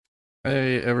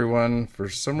Hey everyone, for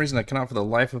some reason I cannot for the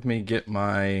life of me get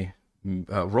my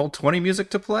Roll20 music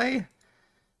to play.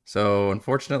 So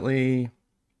unfortunately,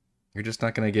 you're just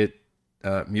not going to get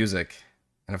music.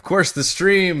 And of course, the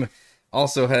stream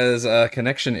also has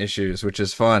connection issues, which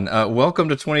is fun. Welcome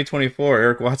to 2024.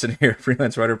 Eric Watson here,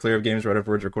 freelance writer, player of games, writer of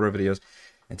words, recorder of videos,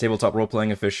 and tabletop role-playing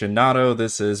aficionado.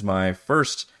 This is my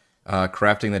first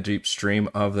Crafting the Deep stream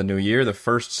of the new year, the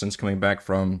first since coming back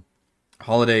from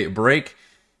holiday break.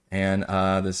 And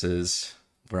this is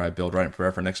where I build, write, and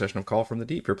prepare for next session of Call from the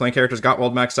Deep. You're playing characters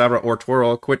Gottwald, Max Sabra, or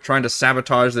Twirl. Quit trying to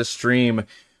sabotage this stream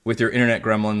with your internet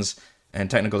gremlins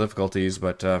and technical difficulties.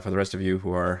 But for the rest of you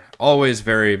who are always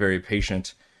very, very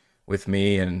patient with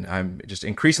me, and I'm just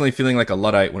increasingly feeling like a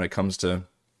Luddite when it comes to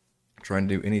trying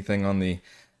to do anything on the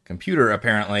computer,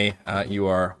 apparently, you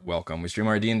are welcome. We stream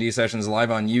our D&D sessions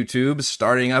live on YouTube,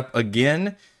 starting up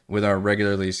again with our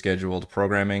regularly scheduled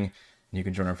programming. You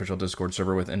can join our official Discord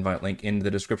server with invite link in the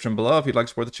description below. If you'd like to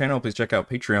support the channel, please check out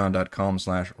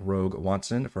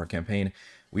patreon.com/roguewatson for our campaign.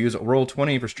 We use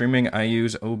Roll20 for streaming. I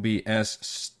use OBS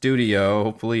Studio.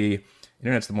 Hopefully,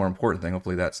 internet's the more important thing.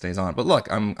 Hopefully that stays on. But look,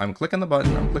 I'm clicking the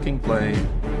button. I'm clicking play.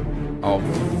 Oh,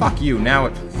 fuck you. Now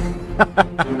it...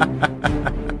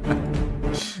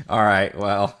 All right,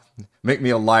 well, make me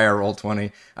a liar,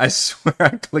 Roll20. I swear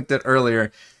I clicked it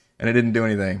earlier and it didn't do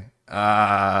anything.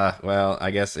 Well,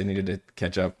 I guess it needed to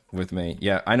catch up with me.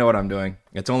 Yeah, I know what I'm doing.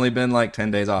 It's only been like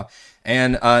 10 days off.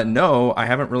 And no, I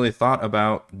haven't really thought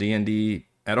about D&D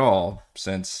at all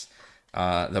since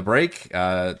the break.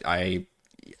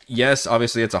 Yes,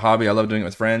 obviously it's a hobby. I love doing it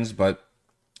with friends, but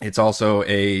it's also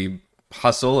a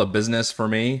hustle, a business for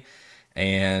me.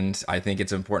 And I think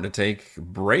it's important to take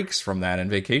breaks from that and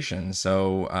vacation.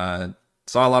 So,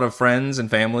 saw a lot of friends and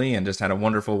family and just had a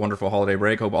wonderful, wonderful holiday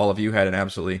break. Hope all of you had an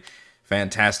absolutely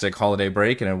fantastic holiday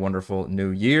break and a wonderful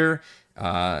new year.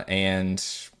 And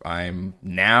I'm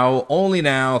only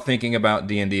now thinking about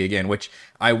D&D again, which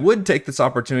I would take this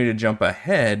opportunity to jump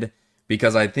ahead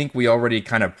because I think we already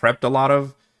kind of prepped a lot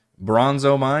of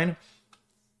Berranzo mine.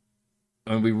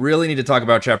 And we really need to talk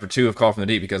about Chapter 2 of Call from the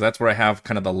Deep because that's where I have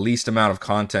kind of the least amount of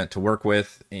content to work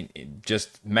with, in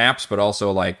just maps, but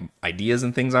also like ideas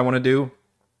and things I want to do.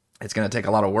 It's going to take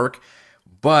a lot of work,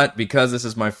 but because this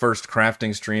is my first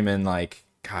crafting stream in like,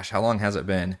 gosh, how long has it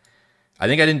been? I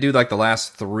think I didn't do like the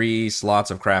last 3 slots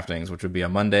of craftings, which would be a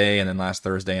Monday and then last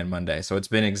Thursday and Monday. So it's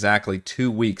been exactly 2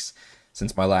 weeks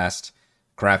since my last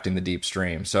Crafting the Deep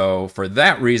stream. So for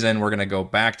that reason, we're going to go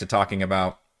back to talking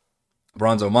about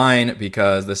Berranzo Mine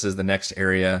because this is the next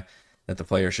area that the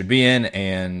player should be in,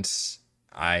 and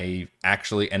I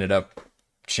actually ended up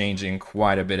changing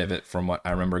quite a bit of it from what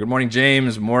I remember. Good morning,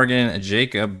 James, Morgan,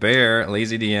 Jacob, Bear,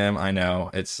 Lazy DM. I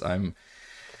know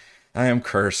I am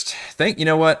cursed. You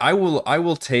know what? I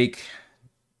will take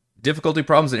difficulty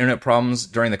problems and internet problems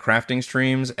during the crafting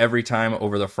streams every time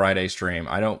over the Friday stream.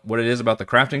 What it is about the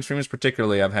crafting streams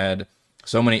particularly I've had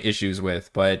so many issues with,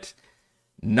 but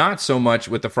not so much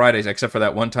with the Fridays, except for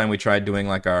that one time we tried doing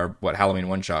like our Halloween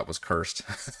one shot was cursed.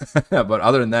 But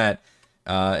other than that,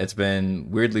 it's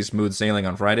been weirdly smooth sailing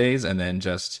on Fridays, and then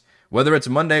just whether it's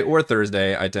Monday or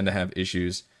Thursday, I tend to have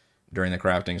issues during the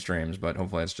crafting streams. But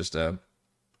hopefully, it's just a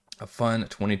fun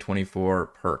 2024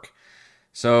 perk.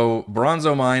 So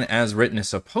Berranzo Mine, as written, is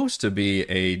supposed to be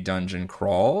a dungeon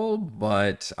crawl,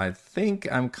 but I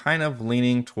think I'm kind of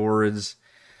leaning towards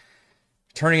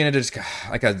turning it into just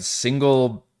like a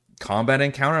single combat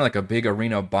encounter, like a big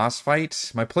arena boss fight.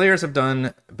 My players have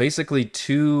done basically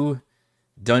 2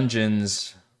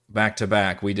 dungeons back to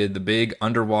back. We did the big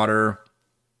underwater,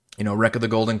 Wreck of the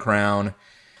Golden Crown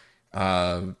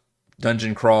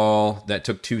dungeon crawl that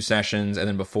took 2 sessions, and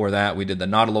then before that we did the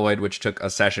Nautiloid, which took a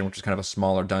session, which was kind of a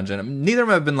smaller dungeon. Neither of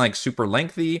them have been like super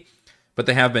lengthy, but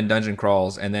they have been dungeon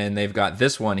crawls. And then they've got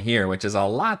this one here, which is a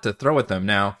lot to throw at them.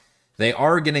 Now, they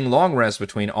are getting long rests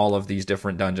between all of these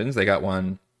different dungeons. They got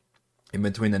one in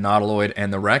between the Nautiloid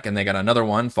and the Wreck, and they got another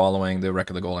one following the Wreck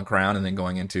of the Golden Crown, and then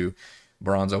going into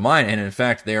Berranzo Mine. And in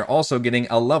fact, they're also getting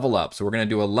a level up. So we're going to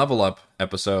do a level up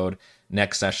episode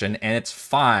next session, and it's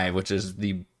 5, which is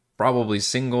the probably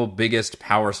single biggest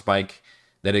power spike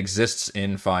that exists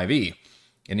in 5e.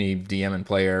 Any DM and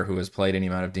player who has played any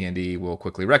amount of D&D will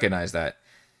quickly recognize that.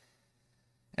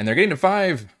 And they're getting to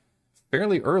 5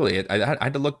 fairly early. I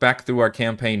had to look back through our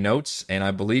campaign notes, and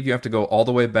I believe you have to go all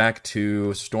the way back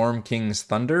to Storm King's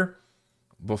Thunder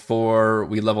before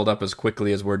we leveled up as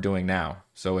quickly as we're doing now.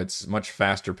 So it's much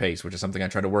faster pace, which is something I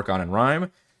try to work on in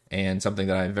Rhyme, and something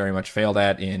that I very much failed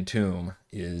at in Tomb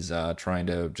is trying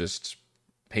to just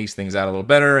pace things out a little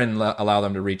better and allow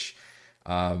them to reach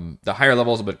The higher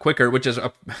level is a bit quicker, which is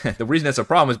the reason that's a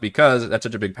problem is because that's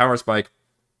such a big power spike,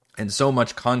 and so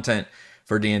much content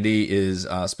for D&D is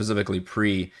specifically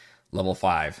pre-level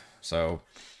 5. So,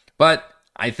 but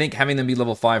I think having them be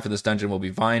level 5 for this dungeon will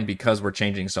be fine because we're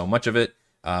changing so much of it.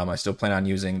 I still plan on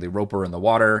using the roper in the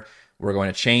water. We're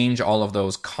going to change all of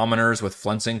those commoners with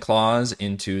flensing claws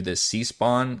into the sea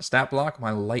spawn stat block. My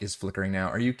light is flickering now.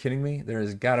 Are you kidding me?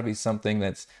 There's got to be something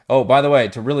that's... Oh, by the way,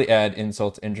 to really add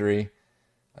insult to injury,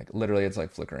 like literally it's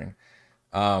like flickering.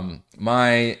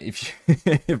 If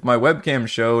if my webcam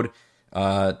showed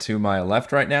to my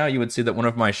left right now, you would see that one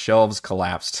of my shelves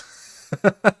collapsed.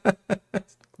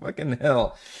 Fucking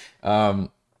hell.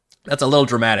 That's a little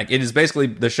dramatic. It is basically,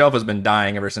 the shelf has been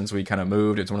dying ever since we kind of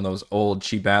moved. It's one of those old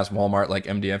cheap ass Walmart like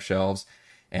MDF shelves.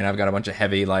 And I've got a bunch of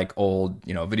heavy like old,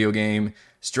 video game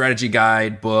strategy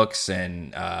guide books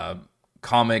and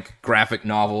comic graphic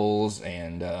novels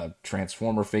and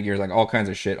Transformer figures, like all kinds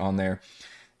of shit on there.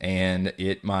 And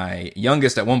my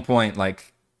youngest at one point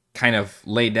like kind of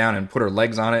laid down and put her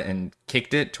legs on it and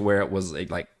kicked it to where it was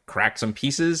like cracked some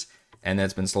pieces. And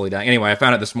that's been slowly dying. Anyway, I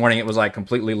found it this morning. It was like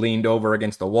completely leaned over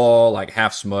against the wall, like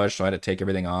half smushed. So I had to take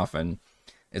everything off, and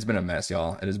it's been a mess,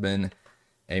 y'all. It has been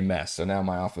a mess. So now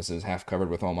my office is half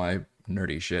covered with all my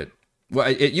nerdy shit. Well,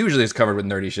 it usually is covered with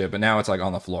nerdy shit, but now it's like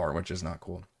on the floor, which is not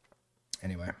cool.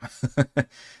 Anyway,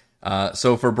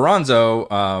 so for Berranzo,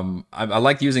 I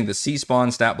like using the sea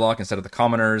spawn stat block instead of the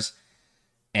commoners,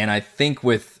 and I think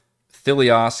with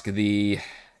Thiliosk, the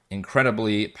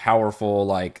incredibly powerful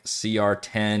like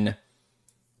CR10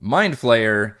 Mind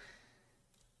Flayer,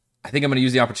 I think I'm going to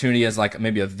use the opportunity as like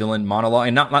maybe a villain monologue,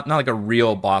 and not like a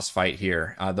real boss fight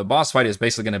here. The boss fight is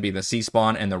basically going to be the sea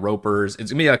spawn and the ropers.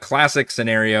 It's going to be a classic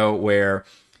scenario where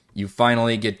you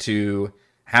finally get to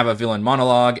have a villain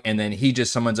monologue, and then he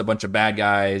just summons a bunch of bad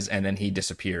guys, and then he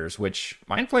disappears. Which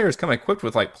Mind Flayer is come equipped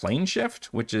with like plane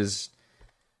shift, which is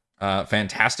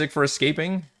fantastic for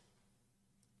escaping.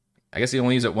 I guess he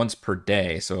only uses it once per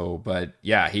day, but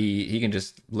yeah, he can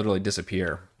just literally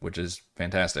disappear, which is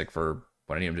fantastic for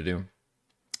what I need him to do.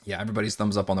 Yeah, everybody's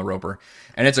thumbs up on the roper.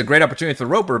 And it's a great opportunity for the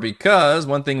roper because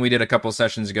one thing we did a couple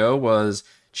sessions ago was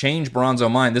change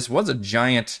Berranzo Mine. This was a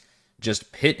giant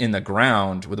just pit in the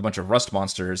ground with a bunch of rust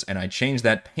monsters, and I changed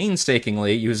that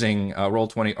painstakingly using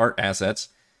Roll20 art assets.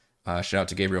 Shout out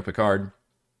to Gabriel Picard.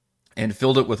 And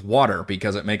filled it with water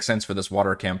because it makes sense for this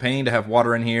water campaign to have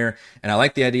water in here. And I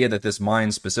like the idea that this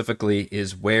mine specifically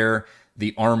is where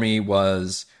the army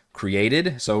was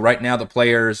created. So right now the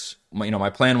players, my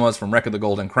plan was from Wreck of the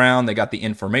Golden Crown, they got the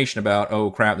information about,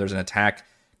 oh crap, there's an attack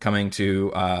coming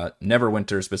to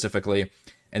Neverwinter specifically.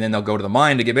 And then they'll go to the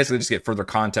mine to basically just get further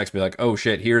context, be like, oh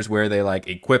shit, here's where they like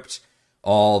equipped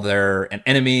all their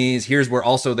enemies. Here's where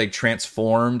also they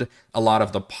transformed a lot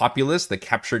of the populace, the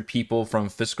captured people from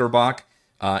Fiskerbach,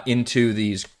 into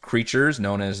these creatures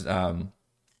known as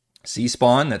sea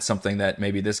spawn. That's something that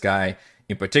maybe this guy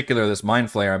in particular, this Mind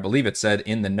Flayer, I believe it said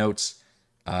in the notes,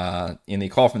 in the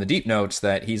Call from the Deep notes,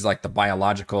 that he's like the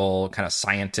biological kind of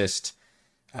scientist,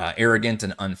 arrogant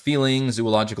and unfeeling,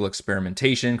 zoological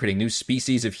experimentation, creating new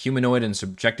species of humanoid and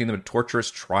subjecting them to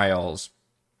torturous trials.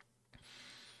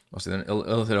 Mostly then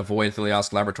Illithid avoid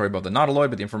Thiliosk laboratory above the Nautiloid,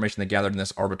 but the information they gathered in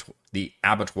this the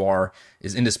abattoir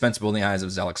is indispensable in the eyes of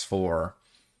Zelix 4.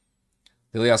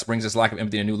 Thiliosk brings this lack of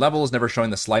empathy to new levels, never showing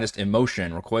the slightest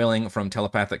emotion, recoiling from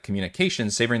telepathic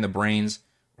communication, savoring the brains...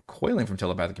 Recoiling from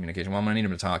telepathic communication? Well, I'm going to need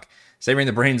him to talk. Savoring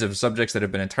the brains of subjects that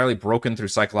have been entirely broken through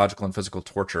psychological and physical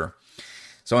torture.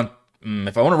 So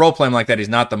if I want to roleplay him like that, he's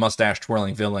not the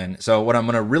mustache-twirling villain. So what I'm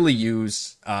going to really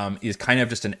use is kind of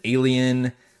just an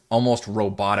alien... almost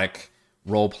robotic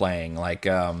role playing, like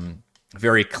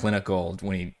very clinical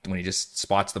when he just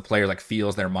spots the player, like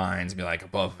feels their minds, be like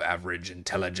above average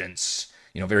intelligence,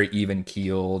 very even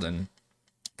keeled, and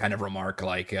kind of remark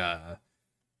like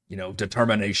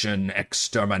determination,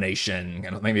 extermination,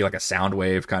 and maybe like a sound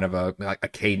wave, kind of a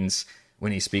cadence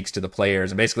when he speaks to the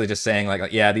players, and basically just saying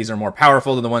like yeah, these are more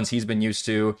powerful than the ones he's been used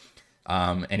to,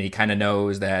 and he kind of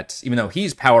knows that even though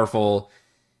he's powerful,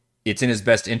 it's in his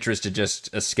best interest to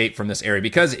just escape from this area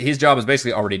because his job is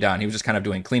basically already done. He was just kind of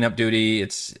doing cleanup duty.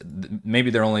 It's maybe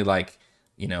they're only like,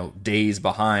 days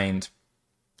behind.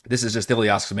 This is just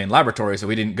Thiliosk's main laboratory, so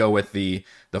we didn't go with the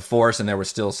force, and there were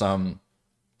still some,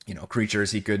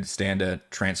 creatures he could stand to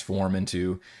transform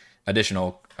into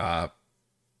additional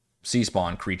sea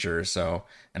spawn creatures. So,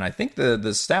 and I think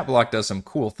the stat block does some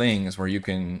cool things where you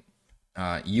can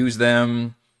use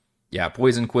them Yeah,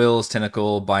 poison, quills,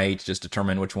 tentacle, bite, just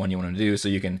determine which one you want to do. So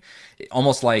you can,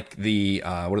 almost like the,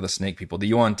 what are the snake people? The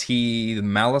Yuan Ti, the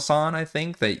Malison, I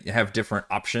think, they have different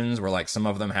options where like some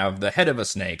of them have the head of a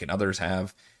snake and others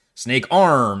have snake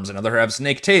arms and others have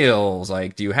snake tails.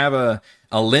 Like, do you have a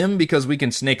limb? Because we can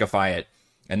snakeify it.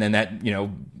 And then that,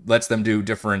 lets them do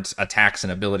different attacks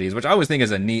and abilities, which I always think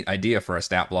is a neat idea for a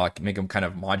stat block, make them kind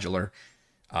of modular.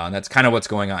 And that's kind of what's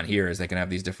going on here, is they can have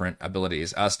these different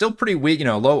abilities. Still pretty weak,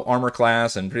 low armor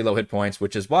class and pretty low hit points,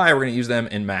 which is why we're going to use them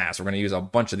in mass. We're going to use a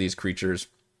bunch of these creatures.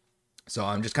 So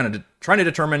I'm just kind of trying to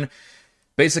determine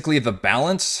basically the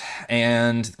balance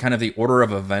and kind of the order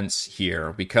of events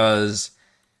here, because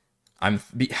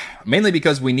mainly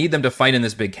because we need them to fight in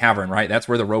this big cavern, right? That's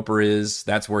where the roper is.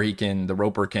 That's where the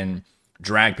roper can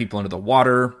drag people into the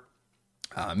water.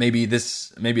 Maybe the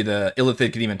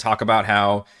Illithid could even talk about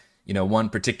how, one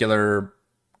particular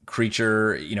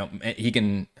creature, he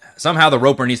can somehow, the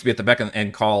roper needs to be at the beck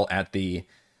and call at the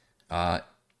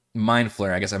mind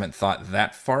flare. I guess I haven't thought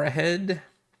that far ahead.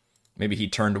 Maybe he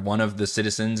turned one of the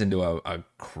citizens into a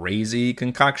crazy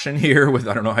concoction here with,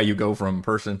 I don't know how you go from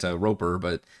person to roper,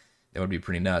 but that would be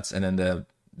pretty nuts. And then the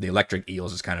electric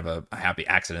eels is kind of a happy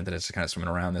accident that it's just kind of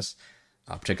swimming around this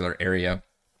particular area.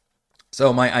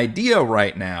 So my idea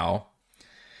right now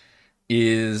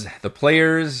is the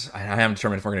players, I haven't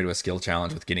determined if we're going to do a skill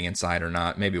challenge with getting inside or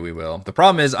not. Maybe we will. The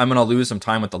problem is I'm going to lose some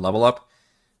time with the level up,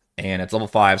 and it's level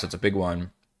 5, so it's a big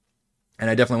one. And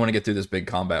I definitely want to get through this big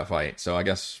combat fight. So I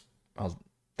guess I'll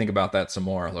think about that some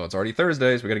more, although it's already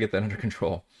Thursday, so we got to get that under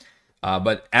control.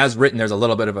 But as written, there's a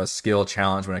little bit of a skill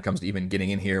challenge when it comes to even getting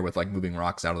in here with like moving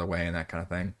rocks out of the way and that kind of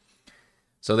thing.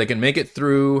 So they can make it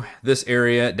through this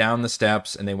area, down the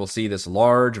steps, and they will see this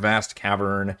large, vast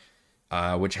cavern,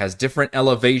 which has different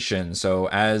elevations. So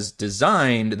as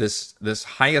designed, this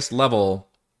highest level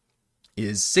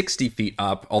is 60 feet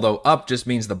up, although up just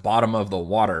means the bottom of the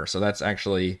water. So that's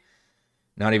actually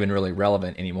not even really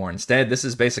relevant anymore. Instead, this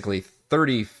is basically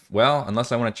 30, well,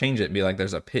 unless I want to change it and be like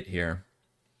there's a pit here.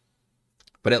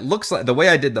 But it looks like, the way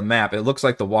I did the map, it looks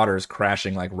like the water is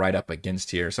crashing like right up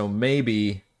against here. So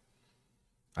maybe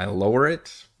I lower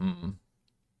it.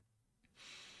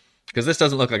 Because this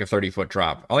doesn't look like a 30-foot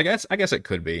drop. I guess it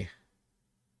could be.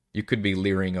 You could be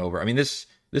leering over. I mean, this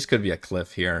could be a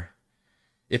cliff here.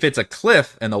 If it's a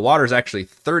cliff and the water is actually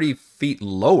 30 feet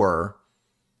lower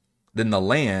than the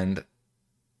land,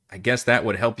 I guess that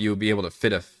would help you be able to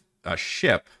fit a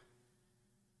ship.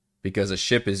 Because a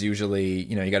ship is usually,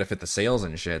 you got to fit the sails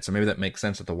and shit. So maybe that makes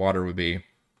sense that the water would be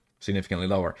significantly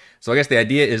lower. So I guess the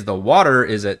idea is the water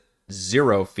is at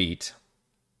 0 feet.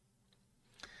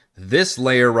 This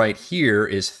layer right here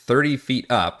is 30 feet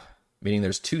up, meaning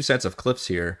there's 2 sets of cliffs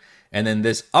here. And then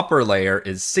this upper layer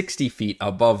is 60 feet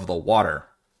above the water.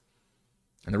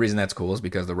 And the reason that's cool is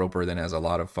because the roper then has a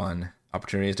lot of fun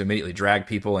opportunities to immediately drag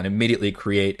people and immediately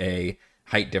create a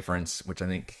height difference, which I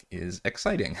think is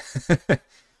exciting.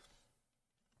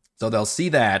 So they'll see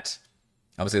that.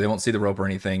 Obviously, they won't see the rope or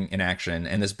anything in action.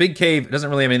 And this big cave doesn't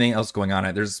really have anything else going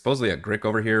on. There's supposedly a grick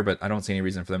over here, but I don't see any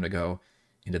reason for them to go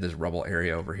into this rubble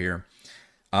area over here.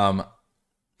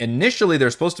 Initially,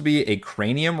 there's supposed to be a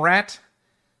cranium rat,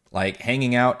 like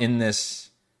hanging out in this,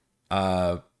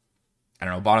 bottom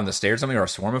of the stairs or something, or a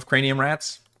swarm of cranium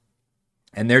rats.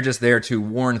 And they're just there to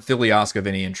warn Thiliosk of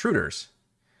any intruders.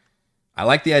 I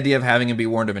like the idea of having him be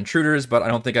warned of intruders, but I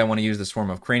don't think I want to use the swarm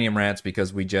of cranium rats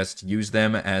because we just use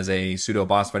them as a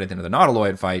pseudo-boss fight at the end of the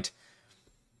Nautiloid fight.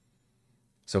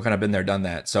 So kind of been there, done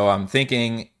that. So I'm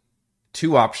thinking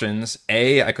 2 options.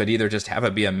 A, I could either just have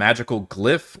it be a magical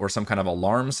glyph or some kind of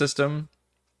alarm system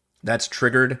that's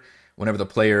triggered whenever the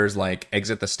players like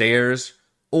exit the stairs,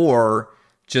 or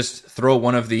just throw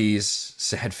one of these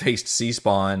sad-faced sea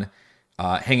spawn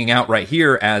hanging out right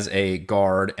here as a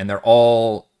guard, and they're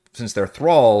all, since they're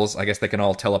thralls, I guess they can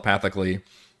all telepathically,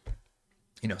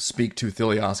 speak to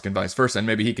Thiliosk and vice versa, and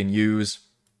maybe he can use,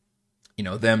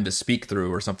 them to speak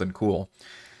through or something cool.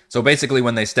 So basically,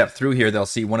 when they step through here, they'll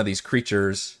see one of these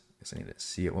creatures. I guess I need to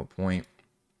see at what point.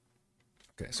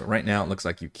 Okay, so right now it looks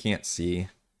like you can't see.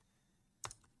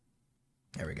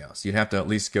 There we go. So you'd have to at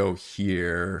least go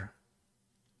here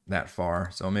that far.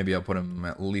 So maybe I'll put him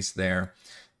at least there.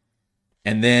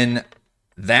 And then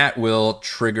that will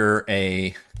trigger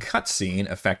a cutscene,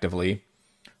 effectively,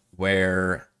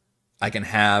 where I can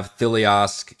have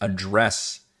Thiliosk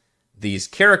address these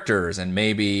characters, and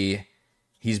maybe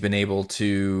he's been able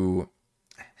to...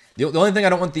 The only thing I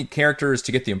don't want the characters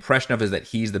to get the impression of is that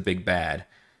he's the big bad.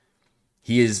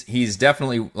 He's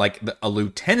definitely like a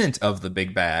lieutenant of the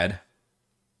big bad,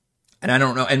 and I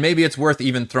don't know, and maybe it's worth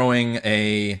even throwing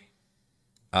a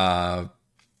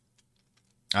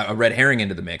a red herring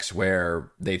into the mix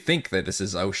where they think that this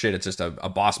is, oh shit, it's just a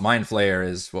boss mind flayer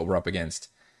is what we're up against.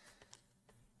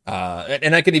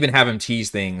 And I could even have him tease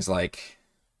things like,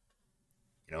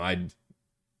 you know, I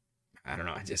don't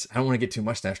know. I don't want to get too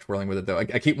mustache twirling with it though. I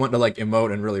keep wanting to like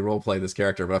emote and really roleplay this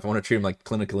character, but if I want to treat him like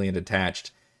clinically and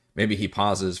detached, maybe he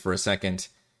pauses for a second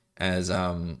as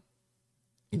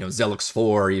you know, Zelix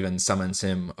 4 even summons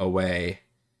him away,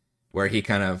 where he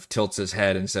kind of tilts his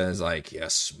head and says like,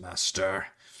 "Yes, master,"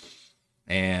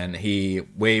 and he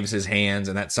waves his hands,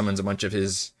 and that summons a bunch of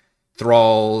his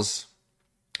thralls,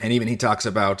 and even he talks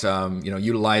about you know,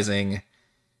 utilizing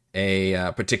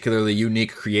a particularly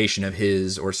unique creation of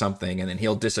his or something, and then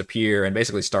he'll disappear and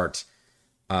basically start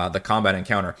the combat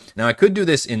encounter. Now, I could do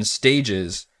this in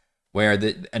stages where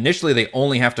initially they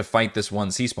only have to fight this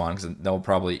one sea spawn, because they'll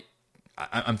probably...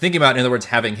 I'm thinking about, in other words,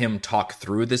 having him talk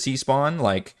through the sea spawn,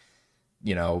 like,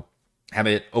 you know, have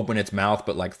it open its mouth,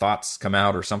 but like thoughts come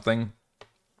out or something,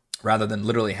 rather than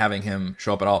literally having him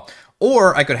show up at all.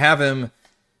 Or I could have him...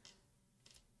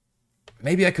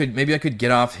 Maybe I could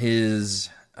get off his...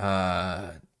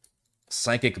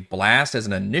 Psychic Blast as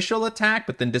an initial attack,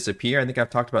 but then disappear. I think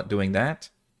I've talked about doing that.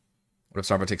 What if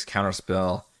Starvo takes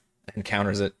Counterspell and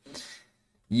counters it?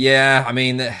 Yeah, I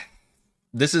mean,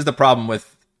 this is the problem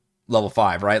with level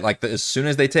 5, right? Like, as soon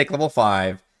as they take level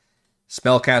 5,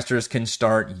 spellcasters can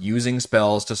start using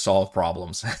spells to solve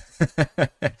problems.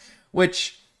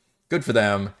 Which, good for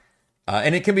them.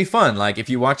 And it can be fun. Like, if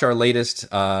you watch our latest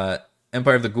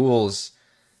Empire of the Ghouls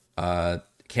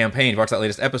campaign, watch that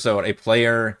latest episode, a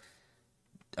player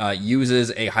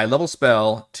uses a high-level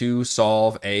spell to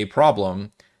solve a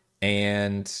problem,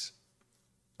 and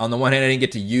on the one hand, I didn't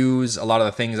get to use a lot of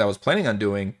the things I was planning on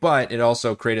doing, but it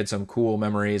also created some cool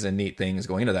memories and neat things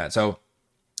going into that. So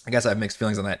I guess I have mixed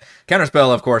feelings on that.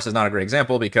 Counterspell, of course, is not a great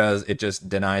example because it just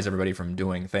denies everybody from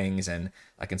doing things, and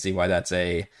I can see why that's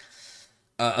a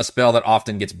spell that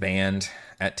often gets banned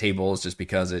at tables just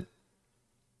because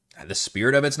the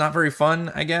spirit of it's not very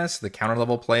fun, I guess, the counter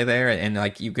level play there. And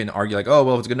like, you can argue like, oh,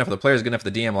 well, if it's good enough for the players, it's good enough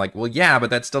for the DM. Like, well, yeah, but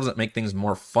that still doesn't make things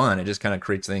more fun. It just kind of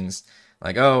creates things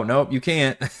like, oh, nope, you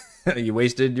can't. You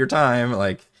wasted your time.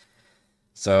 Like,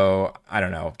 so I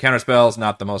don't know. Counterspell is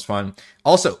not the most fun.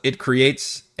 Also, it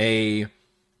creates and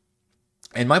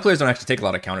my players don't actually take a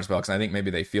lot of counterspell because I think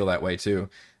maybe they feel that way too.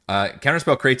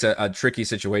 Counterspell creates a tricky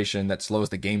situation that slows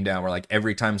the game down, where like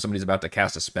every time somebody's about to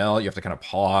cast a spell, you have to kind of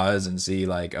pause and see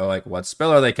like, oh, like what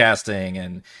spell are they casting,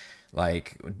 and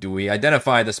like, do we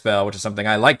identify the spell, which is something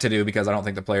I like to do because I don't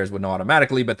think the players would know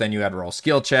automatically, but then you had to roll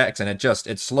skill checks, and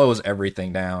it slows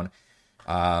everything down.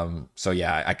 So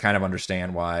yeah, I kind of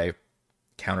understand why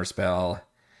counterspell.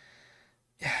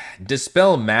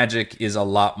 Dispel magic is a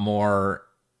lot more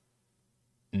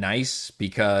nice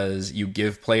because you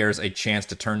give players a chance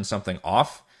to turn something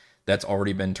off that's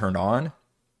already been turned on,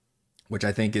 which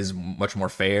I think is much more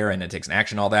fair, and it takes an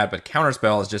action, all that. But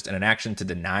counterspell is just an action to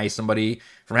deny somebody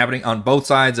from happening on both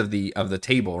sides of the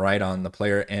table, right? On the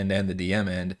player end and the DM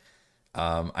end.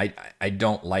 I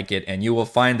don't like it, and you will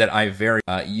find that I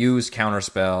use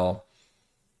counterspell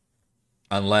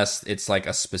unless it's like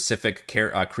a specific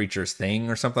creature's thing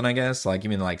or something, I guess. Like, you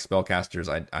mean like spellcasters,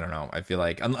 I don't know. I feel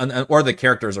like, or the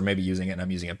characters are maybe using it and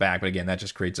I'm using it back. But again, that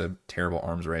just creates a terrible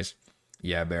arms race.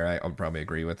 Yeah, Bear, I'll probably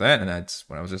agree with that. And that's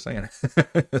what I was just saying.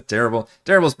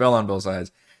 Terrible spell on both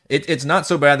sides. It's not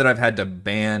so bad that I've had to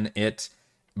ban it,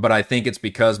 but I think it's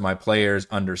because my players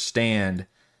understand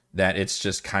that it's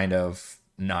just kind of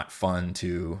not fun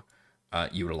to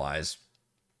utilize.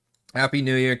 Happy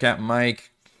New Year, Captain Mike.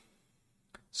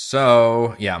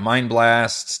 So, yeah, Mind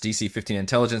Blasts, DC 15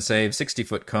 Intelligence save,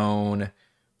 60-foot cone,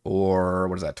 or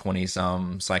what is that,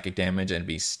 20-some psychic damage, and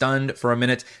be stunned for a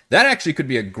minute. That actually could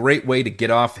be a great way to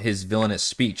get off his villainous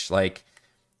speech. Like,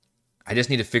 I just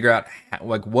need to figure out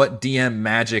like what DM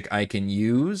magic I can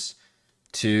use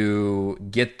to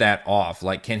get that off.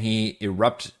 Like, can he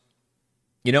erupt?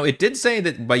 You know, it did say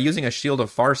that by using a Shield of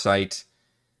Farsight,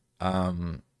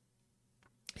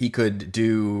 he could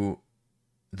do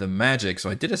the magic. So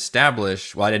I did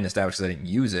establish, well, I didn't establish because I didn't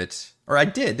use it. Or I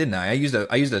did, didn't I? I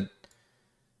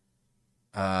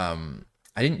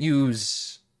didn't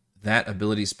use that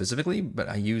ability specifically, but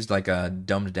I used like a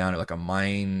dumbed down, like a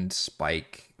Mind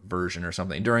Spike version or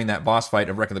something during that boss fight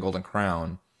of Wreck of the Golden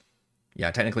Crown. Yeah,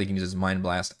 technically he can use his Mind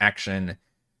Blast action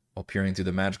while peering through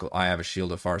the magical eye of a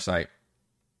Shield of Farsight.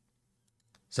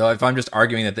 So if I'm just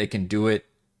arguing that they can do it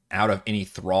out of any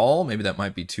thrall, maybe that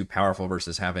might be too powerful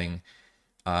versus having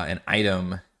an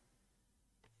item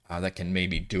that can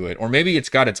maybe do it. Or maybe it's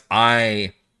got its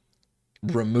eye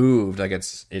removed, like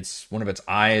it's one of its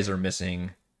eyes are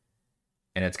missing.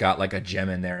 and it's got like a gem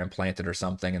in there implanted or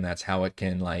something, and that's how it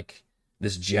can like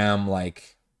this gem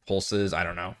like pulses. I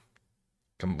don't know,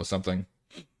 come up with something.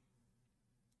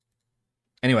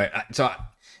 Anyway, so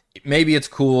maybe it's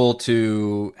cool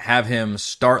to have him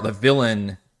start the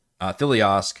villain,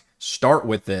 Thiliosk, start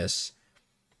with this.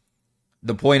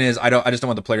 The point is, I just don't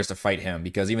want the players to fight him,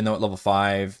 because even though at level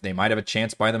 5 they might have a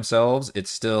chance by themselves,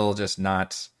 it's still just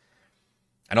not.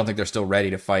 I don't think they're still ready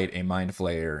to fight a Mind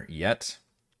Flayer yet.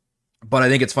 But I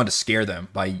think it's fun to scare them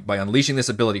by unleashing this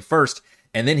ability first,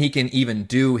 and then he can even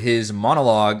do his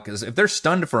monologue, because if they're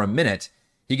stunned for a minute,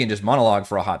 he can just monologue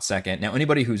for a hot second. Now,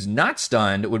 anybody who's not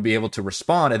stunned would be able to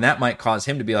respond, and that might cause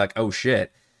him to be like, oh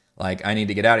shit, like I need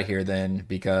to get out of here then,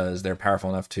 because they're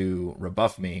powerful enough to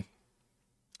rebuff me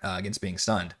against being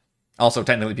stunned. Also,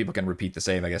 technically, people can repeat the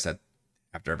save, I guess,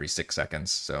 after every 6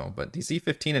 seconds. So, but DC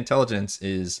 15 intelligence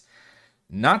is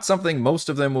not something most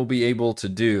of them will be able to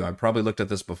do. I probably looked at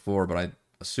this before, but I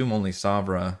assume only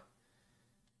Savra,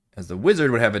 as the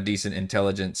wizard, would have a decent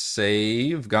intelligence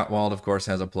save. Gottwald, of course,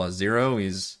 has a +0.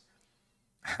 He's,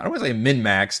 I don't want to say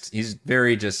min-maxed. He's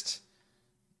very just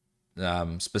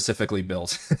specifically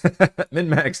built.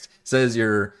 Min-maxed says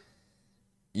you're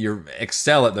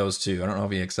excel at those two. I don't know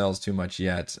if he excels too much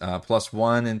yet.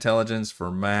 +1 intelligence for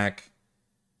Mac.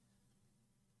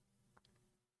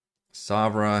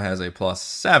 Savra has a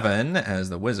 +7 as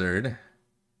the wizard.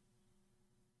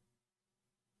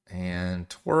 And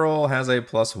Twirl has a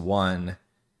 +1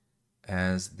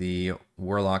 as the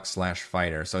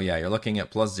warlock/fighter. So yeah, you're looking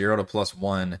at +0 to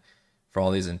 +1 for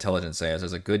all these intelligence saves.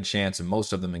 There's a good chance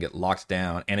most of them get locked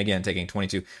down. And again, taking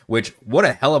 22, which, what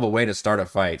a hell of a way to start a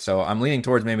fight. So I'm leaning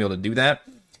towards maybe able to do that.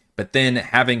 But then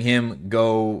having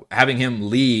him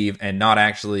leave and not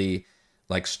actually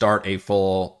like start a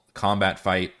full combat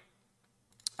fight.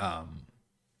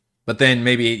 But then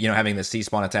maybe, having the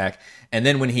C-spawn attack. And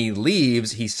then when he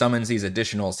leaves, he summons these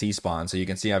additional C-spawns. So you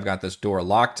can see I've got this door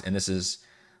locked, and this is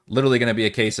literally going to be a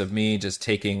case of me just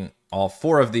taking all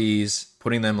 4 of these,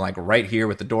 putting them like right here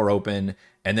with the door open,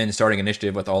 and then starting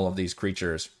initiative with all of these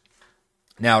creatures.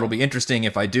 Now, it'll be interesting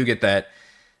if I do get that,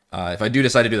 if I do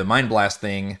decide to do the Mind Blast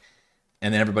thing,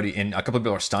 and then a couple of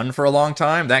people are stunned for a long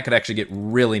time, that could actually get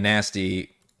really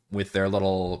nasty with their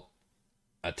little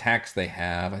attacks they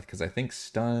have, because I think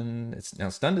stunned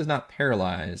is not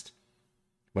paralyzed,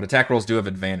 but attack rolls do have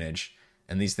advantage,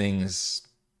 and these things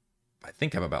I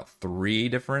think have about 3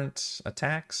 different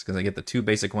attacks, because I get the 2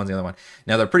 basic ones, the other one.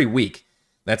 Now they're pretty weak.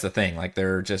 That's the thing. Like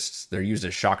they're used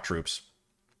as shock troops,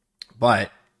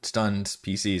 but stunned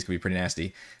PCs can be pretty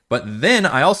nasty. But then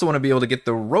I also want to be able to get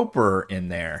the Roper in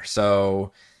there.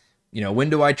 So when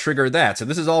do I trigger that? So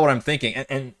this is all what I'm thinking,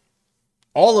 and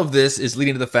all of this is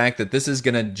leading to the fact that this is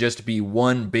going to just be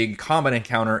one big combat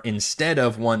encounter instead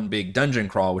of one big dungeon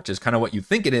crawl, which is kind of what you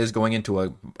think it is going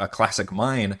into a classic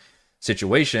mine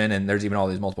situation. And there's even all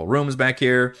these multiple rooms back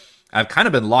here. I've kind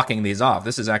of been locking these off.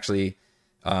 This is actually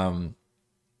a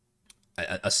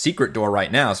secret door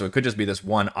right now, so it could just be this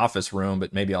one office room,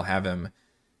 but maybe I'll have him,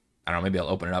 I don't know, maybe I'll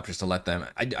open it up just to let them.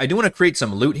 I do want to create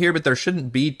some loot here, but there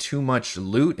shouldn't be too much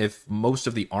loot if most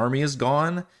of the army is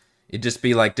gone. It'd just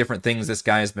be like different things this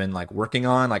guy's been like working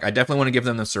on. Like I definitely want to give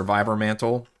them the survival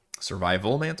mantle,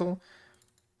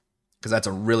 because that's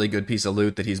a really good piece of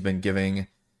loot that he's been giving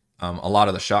a lot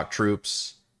of the shock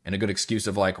troops, and a good excuse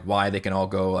of like why they can all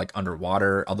go like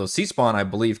underwater. Although Sea-Spawn, I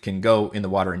believe, can go in the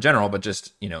water in general, but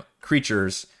just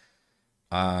creatures.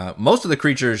 Most of the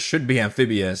creatures should be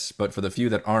amphibious, but for the few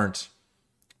that aren't,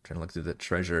 I'm trying to look through the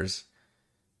treasures.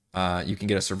 You can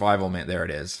get a survival man. There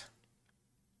it is.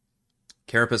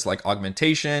 Carapace like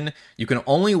augmentation. You can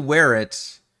only wear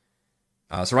it.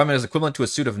 Survival is equivalent to a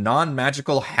suit of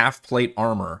non-magical half-plate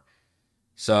armor.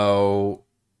 So,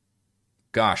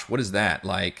 gosh, what is that?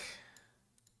 Like,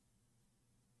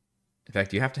 in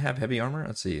fact, do you have to have heavy armor?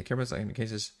 Let's see. Carapace like in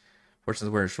cases, portions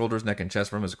of wear shoulders, neck, and chest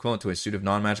from is equivalent to a suit of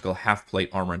non-magical half-plate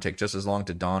armor and take just as long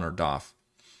to don or doff.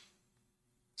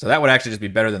 So that would actually just be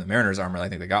better than the Mariner's armor I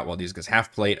think they got these, because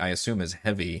half-plate, I assume, is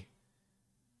heavy.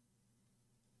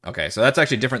 Okay, so that's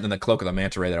actually different than the Cloak of the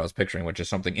Manta Ray that I was picturing, which is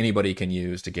something anybody can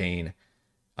use to gain,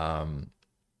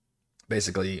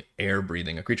 basically, air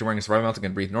breathing. A creature wearing a survival mantle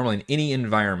can breathe normally in any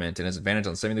environment and has advantage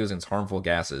on saving those against harmful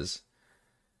gases.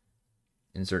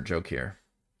 Insert joke here.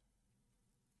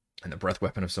 And the breath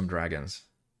weapon of some dragons.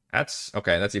 That's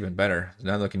even better. So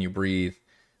not only can you breathe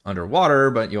underwater,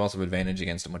 but you also have advantage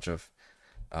against a bunch of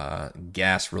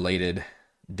gas-related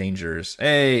dangers.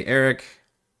 Hey, Eric.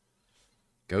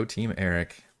 Go Team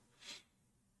Eric.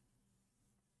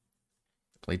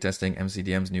 Playtesting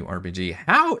MCDM's new RPG.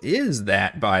 How is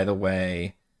that, by the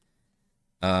way?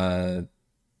 I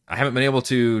I haven't been able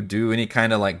to do any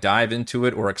kind of like dive into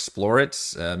it or explore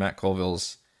it. Matt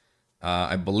Colville's,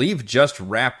 I believe, just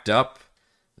wrapped up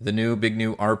the big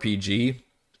new RPG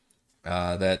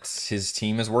that his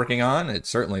team is working on. It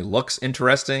certainly looks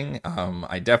interesting.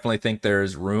 I definitely think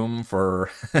there's room for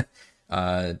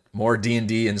more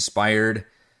D&D inspired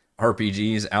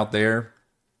RPGs out there.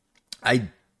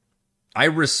 I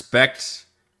respect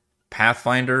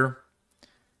Pathfinder,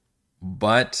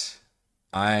 but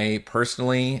I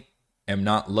personally am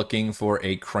not looking for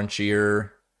a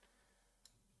crunchier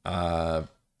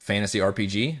fantasy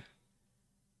RPG.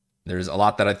 There's a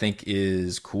lot that I think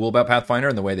is cool about Pathfinder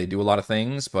and the way they do a lot of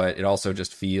things, but it also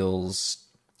just feels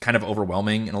kind of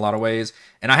overwhelming in a lot of ways.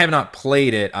 And I have not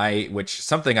played it, which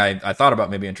something I thought about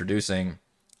maybe introducing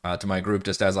to my group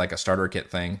just as like a starter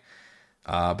kit thing.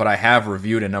 But I have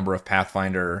reviewed a number of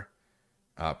Pathfinder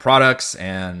products,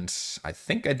 and I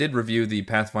think I did review the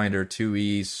Pathfinder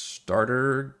 2e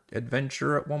starter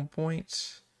adventure at one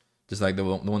point. Just like the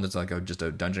one that's like just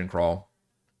a dungeon crawl.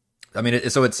 I mean,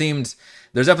 so it seemed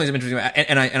there's definitely some interesting,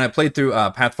 and I played through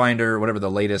Pathfinder, whatever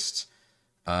the latest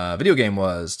video game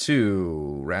was,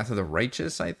 too, Wrath of the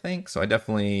Righteous, I think. So I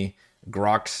definitely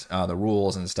grokked the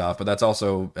rules and stuff, but that's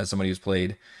also as somebody who's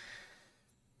played,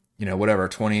 whatever,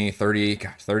 20, 30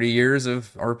 years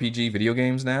of RPG video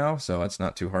games now. So it's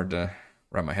not too hard to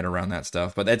wrap my head around that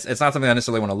stuff. But it's not something I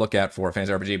necessarily want to look at for a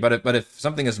fantasy RPG. But if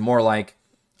something is more like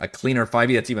a cleaner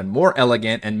 5e that's even more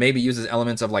elegant and maybe uses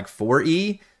elements of like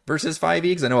 4e versus 5e,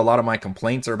 because I know a lot of my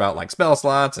complaints are about like spell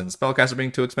slots and spellcaster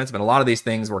being too expensive, and a lot of these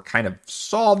things were kind of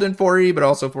solved in 4e, but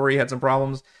also 4e had some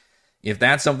problems. If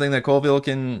that's something that Colville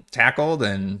can tackle,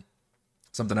 then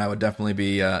something I would definitely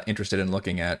be interested in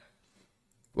looking at.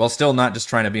 Well, still not just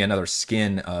trying to be another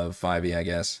skin of 5e, I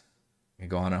guess. I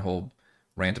could go on a whole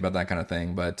rant about that kind of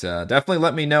thing, but definitely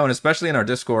let me know, and especially in our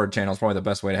Discord channel is probably the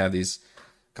best way to have these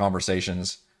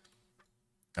conversations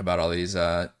about all these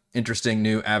interesting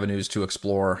new avenues to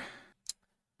explore.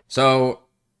 So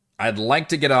I'd like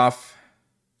to get off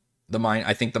the mind.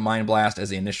 I think the Mind Blast as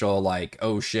the initial, like,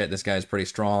 oh shit, this guy's pretty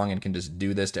strong and can just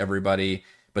do this to everybody.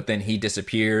 But then he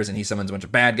disappears and he summons a bunch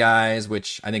of bad guys,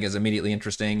 which I think is immediately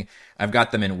interesting. I've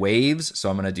got them in waves, so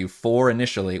I'm going to do 4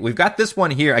 initially. We've got this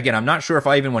one here. Again, I'm not sure if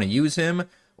I even want to use him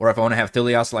or if I want to have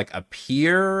Thilios like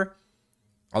appear.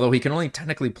 Although he can only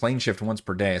technically plane shift once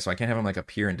per day, so I can't have him like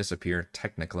appear and disappear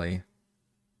technically.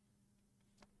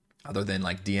 Other than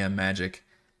like DM magic.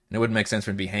 And it wouldn't make sense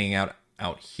for him to be hanging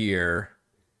out here.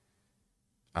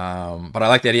 But I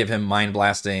like the idea of him mind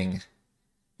blasting,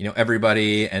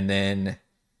 everybody, and then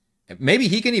maybe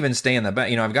he can even stay in the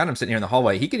back. I've got him sitting here in the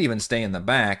hallway. He could even stay in the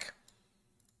back.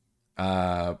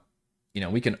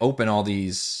 We can open all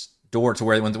these doors to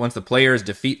where once the players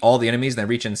defeat all the enemies and they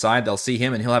reach inside, they'll see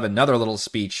him and he'll have another little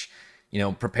speech,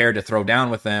 prepared to throw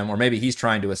down with them. Or maybe he's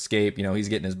trying to escape. He's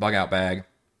getting his bug out bag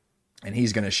and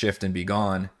he's going to shift and be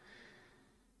gone.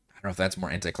 I don't know if that's more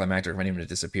anticlimactic or if I need him to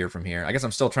disappear from here. I guess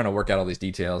I'm still trying to work out all these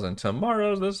details, and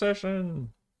tomorrow's the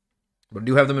session. But I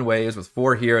do have them in waves with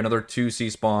 4 here, another 2 sea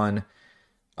spawn.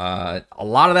 A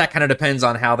lot of that kind of depends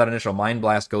on how that initial Mind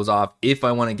Blast goes off, if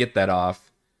I want to get that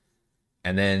off.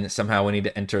 And then somehow we need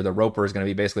to enter the Roper is going to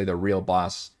be basically the real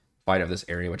boss fight of this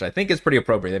area, which I think is pretty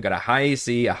appropriate. They've got a high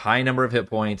AC, a high number of hit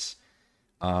points,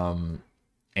 and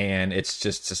it's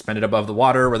just suspended above the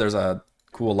water where there's a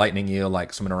cool lightning eel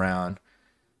like swimming around,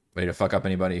 ready to fuck up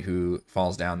anybody who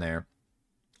falls down there.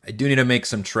 I do need to make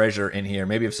some treasure in here.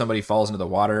 Maybe if somebody falls into the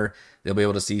water, they'll be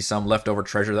able to see some leftover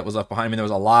treasure that was left behind. I mean, there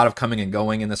was a lot of coming and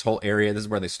going in this whole area. This is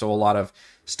where they stole a lot of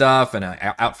stuff and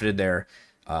outfitted their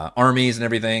armies and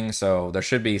everything. So there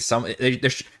should be some... in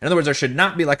other words, there should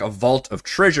not be like a vault of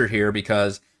treasure here,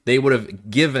 because they would have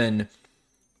given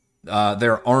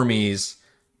their armies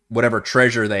whatever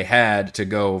treasure they had to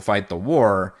go fight the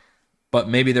war. But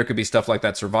maybe there could be stuff like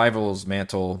that survival's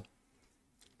mantle.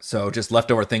 So just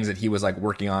leftover things that he was like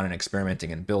working on and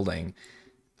experimenting and building.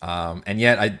 And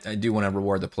yet I do want to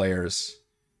reward the players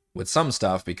with some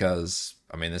stuff, because,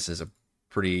 I mean, this is a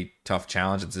pretty tough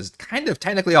challenge. It's kind of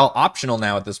technically all optional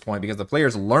now at this point, because the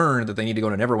players learned that they need to go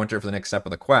to Neverwinter for the next step of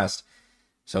the quest.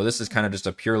 So this is kind of just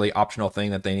a purely optional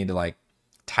thing that they need to like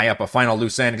tie up a final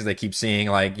loose end, because they keep seeing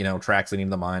like, tracks leading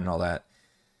to the mine and all that.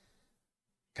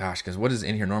 Gosh, because what is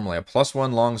in here normally? A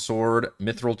 +1 longsword,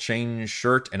 mithril chain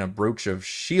shirt, and a brooch of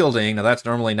shielding. Now, that's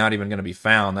normally not even going to be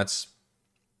found. That's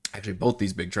actually, both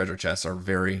these big treasure chests are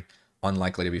very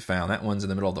unlikely to be found. That one's in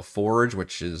the middle of the forge,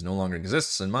 which is no longer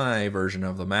exists in my version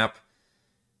of the map.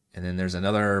 And then there's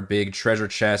another big treasure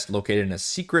chest located in a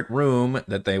secret room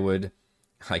that they would,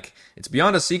 like, it's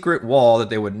beyond a secret wall that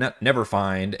they would never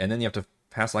find. And then you have to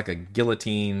pass like a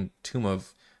guillotine tomb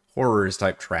of horrors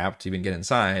type trap to even get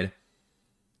inside.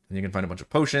 And you can find a bunch of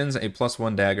potions, a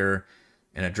 +1 dagger,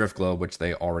 and a drift globe, which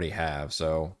they already have.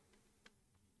 So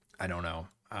I don't know.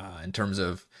 In terms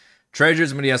of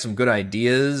treasures, maybe has some good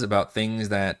ideas about things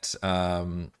that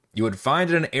you would find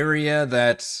in an area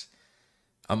that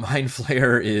a mind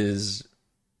flayer is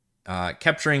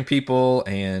capturing people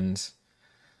and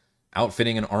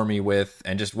outfitting an army with,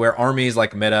 and just where armies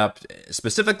like met up.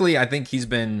 Specifically, I think he's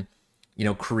been,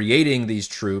 creating these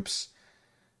troops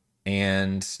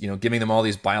and, giving them all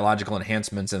these biological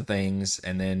enhancements and things,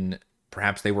 and then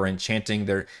perhaps they were enchanting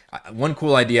their... One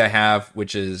cool idea I have,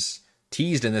 which is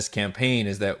teased in this campaign,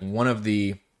 is that one of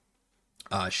the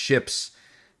ships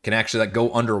can actually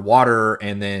go underwater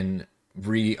and then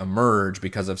re-emerge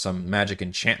because of some magic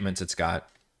enchantments it's got.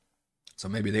 So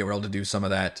maybe they were able to do some of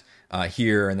that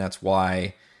here, and that's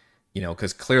why,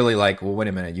 because clearly, well, wait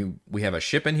a minute, we have a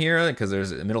ship in here because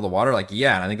there's in the middle of the water.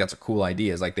 Yeah, and I think that's a cool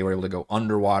idea. Is they were able to go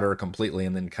underwater completely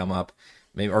and then come up.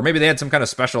 Maybe they had some kind of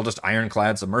special, just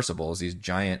ironclad submersibles. These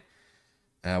giant,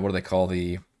 what do they call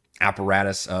the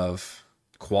apparatus of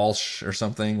Qualsh or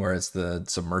something, where it's the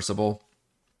submersible.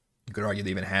 You could argue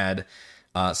they even had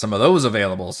some of those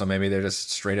available. So maybe they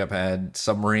just straight up had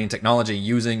submarine technology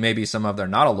using maybe some of their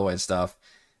Nautiloid stuff.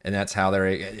 And that's how they're...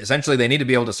 Essentially, they need to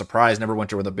be able to surprise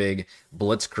Neverwinter with a big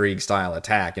Blitzkrieg-style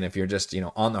attack. And if you're just,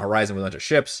 on the horizon with a bunch of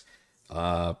ships,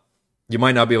 you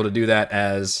might not be able to do that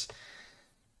as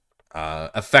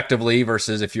effectively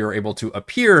versus if you're able to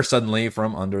appear suddenly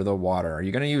from under the water. Are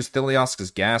you going to use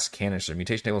Thilios's gas canister?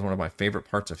 Mutation table is one of my favorite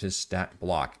parts of his stat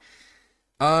block.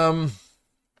 I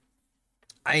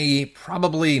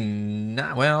probably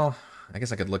not. Well, I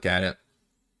guess I could look at it.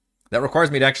 That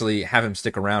requires me to actually have him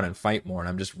stick around and fight more, and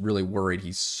I'm just really worried.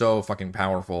 He's so fucking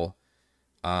powerful.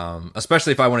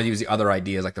 Especially if I want to use the other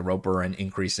ideas like the Roper and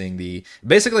increasing the...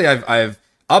 Basically, I've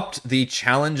upped the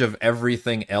challenge of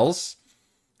everything else.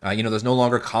 There's no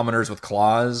longer commoners with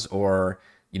claws or,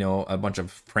 a bunch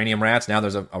of cranium rats. Now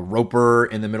there's a Roper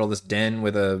in the middle of this den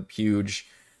with a huge...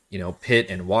 pit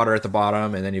and water at the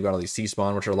bottom, and then you've got all these sea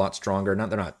spawn, which are a lot stronger.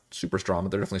 They're not super strong,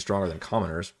 but they're definitely stronger than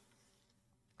commoners.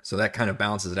 So that kind of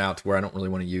balances it out to where I don't really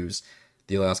want to use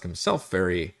Thilios himself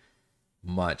very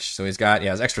much. So he's got,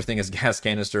 his extra thing is gas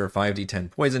canister, 5d10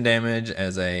 poison damage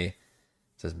as it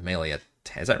says melee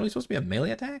attack. Is that really supposed to be a melee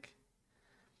attack?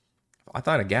 I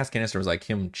thought a gas canister was like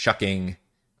him chucking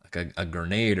like a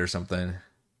grenade or something.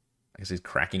 I guess he's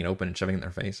cracking it open and shoving it in their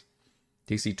face.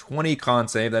 DC 20 con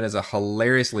save. That is a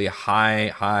hilariously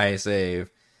high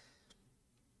save.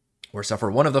 Or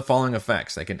suffer one of the following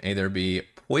effects. They can either be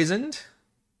poisoned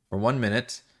for 1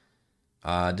 minute,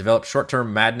 develop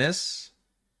short-term madness,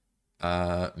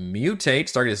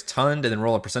 mutate, target is tunned, and then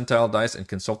roll a percentile dice and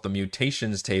consult the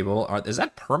mutations table. Is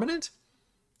that permanent?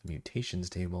 Mutations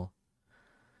table.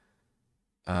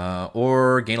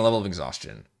 Or gain a level of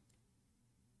exhaustion.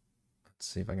 Let's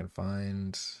see if I can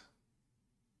find...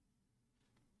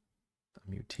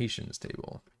 mutations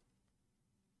table.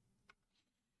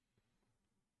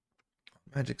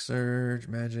 Magic Surge,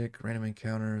 Magic, Random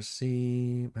Encounters,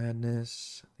 Sea,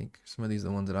 Madness. I think some of these are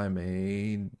the ones that I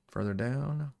made further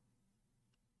down.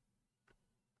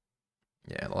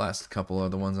 Yeah, the last couple are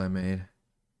the ones I made.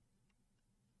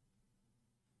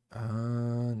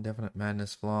 Indefinite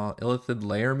Madness Flaw. Illithid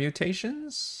Layer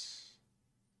Mutations?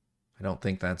 I don't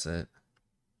think that's it.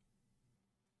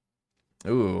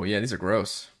 Ooh, yeah, these are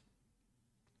gross.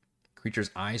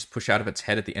 Creature's eyes push out of its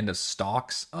head at the end of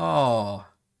stalks. Oh.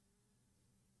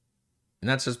 And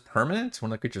that's just permanent.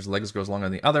 One of the creature's legs grows longer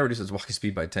than the other. Reduces walking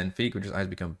speed by 10 feet. Creature's eyes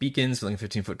become beacons, filling a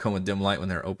 15-foot cone with dim light when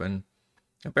they're open.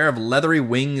 A pair of leathery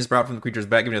wings brought from the creature's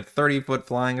back, giving it a 30-foot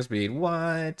flying speed.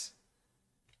 What?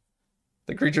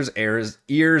 The creature's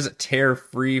ears tear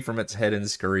free from its head and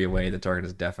scurry away. The target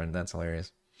is deafened. That's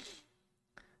hilarious.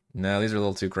 No, these are a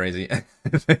little too crazy. I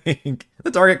think the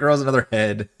target grows another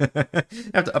head. I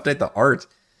have to update the art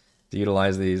to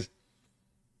utilize these.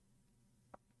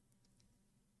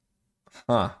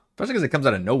 Huh. Especially because it comes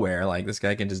out of nowhere. Like, this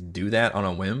guy can just do that on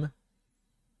a whim.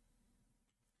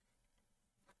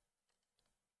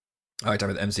 I talk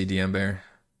with MCDM Bear.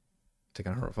 Take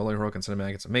on a fully heroic and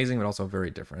cinematic. It's amazing, but also very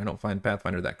different. I don't find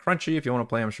Pathfinder that crunchy. If you want to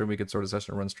play, I'm sure we could sort of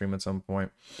session run stream at some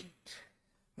point.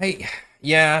 Hey,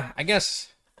 yeah, I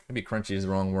guess maybe crunchy is the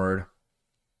wrong word.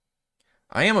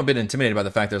 I am a bit intimidated by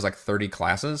the fact there's like 30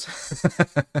 classes.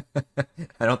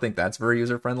 I don't think that's very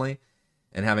user-friendly.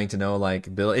 And having to know,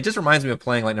 like, build... It just reminds me of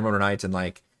playing, like, Neverwinter Nights and,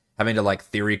 like, having to, like,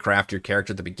 theory craft your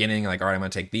character at the beginning. Like, all right, I'm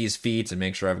going to take these feats and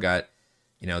make sure I've got,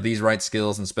 you know, these right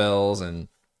skills and spells. And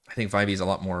I think 5e is a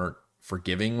lot more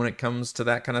forgiving when it comes to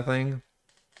that kind of thing.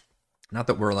 Not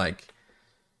that we're, like,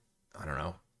 I don't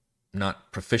know,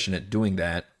 not proficient at doing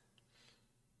that.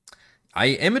 I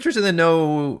am interested in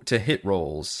no to hit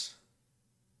rolls.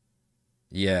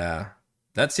 Yeah,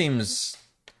 that seems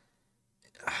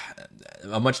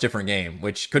a much different game,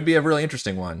 which could be a really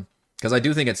interesting one. Because I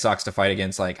do think it sucks to fight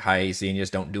against like high AC and you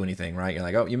just don't do anything, right? You're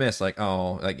like, oh, you missed. Like,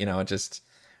 oh, like, you know, it's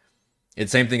the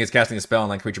same thing as casting a spell and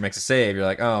like creature makes a save. You're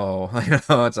like, oh, you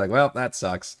know, it's like, well, that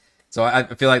sucks. So I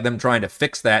feel like them trying to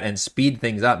fix that and speed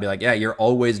things up, be like, yeah, you're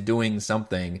always doing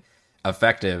something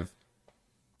effective.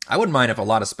 I wouldn't mind if a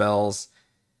lot of spells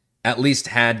at least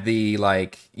had the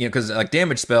like, you know, because like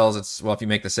damage spells, it's well, if you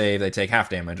make the save, they take half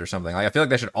damage or something. Like I feel like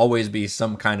there should always be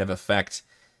some kind of effect.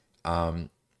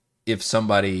 If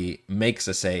somebody makes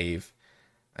a save,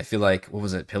 I feel like what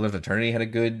was it? Pillar of Eternity had a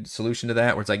good solution to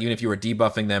that, where it's like even if you were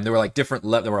debuffing them, there were like different.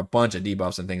 There were a bunch of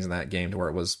debuffs and things in that game to where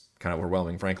it was kind of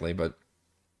overwhelming, frankly. But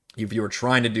if you were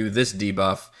trying to do this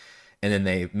debuff and then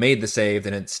they made the save,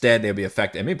 then instead they'll be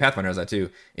affected. And maybe Pathfinder has that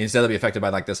too. Instead they'll be affected by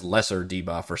like this lesser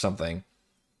debuff or something.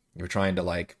 You're trying to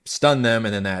like stun them,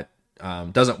 and then that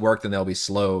doesn't work. Then they'll be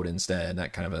slowed instead.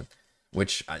 That kind of a,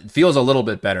 which feels a little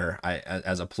bit better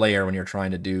as a player when you're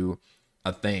trying to do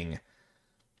a thing.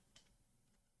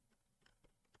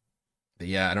 But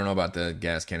yeah, I don't know about the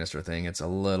gas canister thing. It's a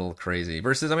little crazy.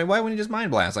 Versus, I mean, why wouldn't you just Mind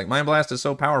Blast? Like Mind Blast is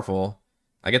so powerful.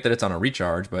 I get that it's on a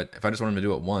recharge, but if I just want him to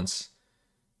do it once,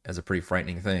 that's a pretty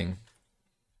frightening thing.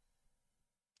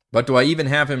 But do I even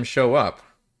have him show up?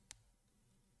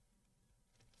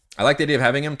 I like the idea of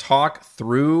having him talk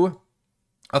through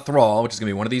a thrall, which is going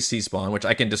to be one of these sea spawn, which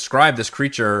I can describe this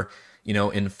creature, you know,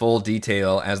 in full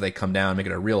detail as they come down, make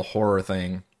it a real horror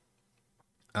thing.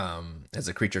 As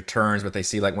the creature turns, but they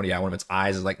see like one of its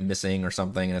eyes is like missing or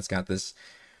something, and it's got this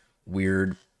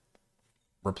weird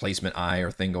replacement eye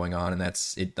or thing going on, and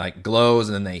that's it like glows,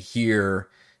 and then they hear,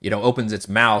 you know, opens its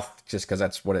mouth just because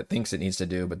that's what it thinks it needs to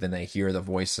do, but then they hear the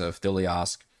voice of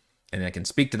Thiliask, and it can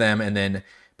speak to them, and then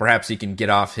perhaps he can get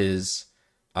off his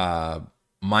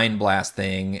Mind Blast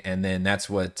thing, and then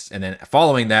and then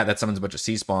following that summons a bunch of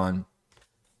sea spawn,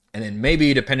 and then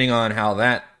maybe depending on how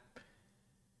that,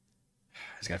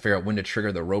 I just gotta figure out when to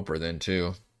trigger the roper then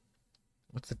too.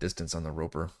 What's the distance on the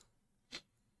roper?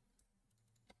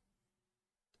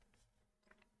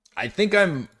 I think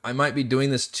I might be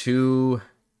doing this too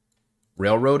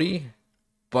railroady,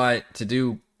 but to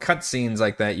do cutscenes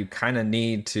like that, you kind of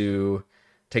need to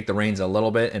take the reins a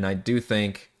little bit, and I do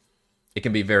think it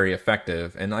can be very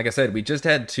effective. And like I said, we just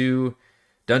had 2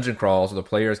 dungeon crawls where the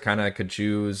players kind of could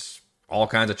choose all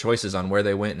kinds of choices on where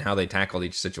they went and how they tackled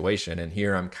each situation. And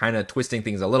here I'm kind of twisting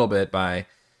things a little bit by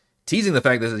teasing the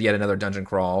fact this is yet another dungeon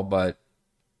crawl, but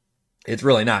it's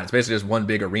really not. It's basically just one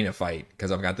big arena fight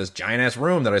because I've got this giant ass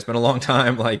room that I spent a long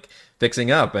time like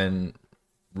fixing up and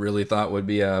really thought would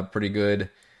be a pretty good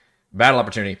battle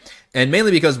opportunity. And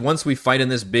mainly because once we fight in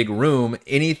this big room,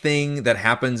 anything that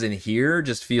happens in here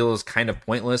just feels kind of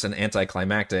pointless and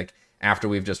anticlimactic after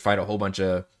we've just fight a whole bunch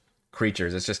of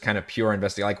creatures. It's just kind of pure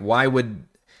investigation. Like, why would,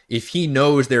 if he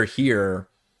knows they're here,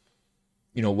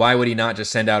 you know, why would he not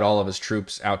just send out all of his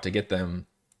troops out to get them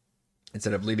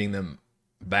instead of leaving them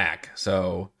back?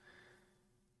 So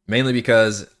mainly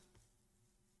because,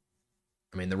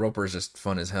 I mean, the roper is just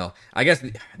fun as hell. I guess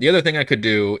the other thing I could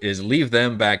do is leave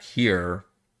them back here,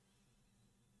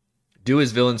 do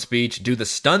his villain speech, do the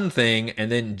stun thing,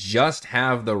 and then just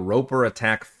have the roper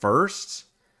attack first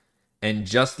and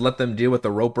just let them deal with the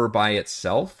roper by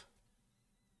itself.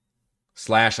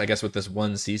 Slash, I guess, with this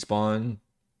one sea spawn.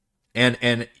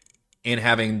 And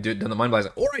having done the Mind Blast.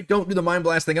 Or I don't do the Mind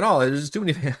Blast thing at all. There's just too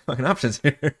many fucking options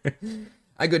here.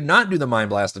 I could not do the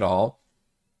Mind Blast at all.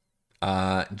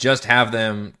 Just have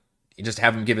him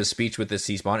give his speech with this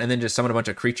sea spawn, and then just summon a bunch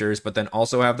of creatures, but then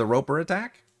also have the roper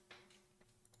attack.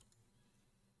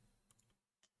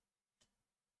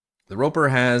 The roper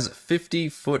has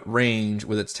 50-foot range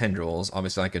with its tendrils.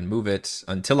 Obviously, I can move it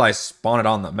until I spawn it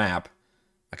on the map.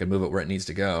 I can move it where it needs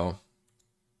to go.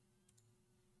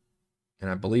 And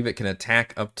I believe it can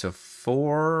attack up to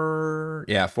 4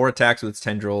 attacks with its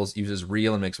tendrils, uses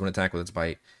reel, and makes 1 attack with its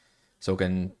bite. So it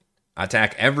can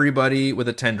attack everybody with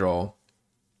a tendril.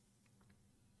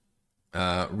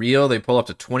 Reel, they pull up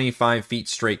to 25 feet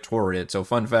straight toward it. So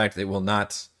fun fact, they will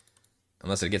not,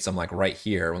 unless it gets them like right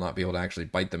here, will not be able to actually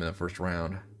bite them in the first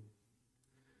round.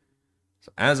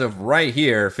 So as of right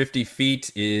here, 50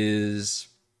 feet is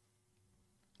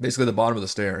basically the bottom of the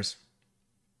stairs.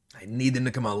 I need them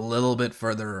to come a little bit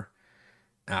further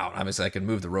out. Obviously, I can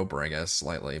move the roper, I guess,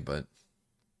 slightly, but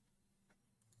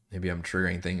maybe I'm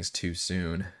triggering things too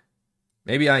soon.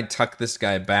 Maybe I tuck this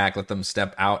guy back, let them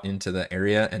step out into the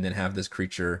area, and then have this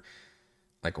creature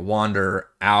like wander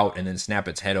out and then snap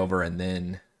its head over and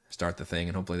then start the thing,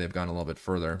 and hopefully they've gone a little bit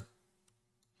further.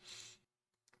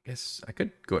 I guess I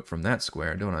could go it from that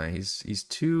square, don't I? He's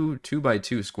two by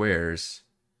two squares.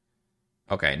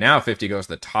 Okay, now 50 goes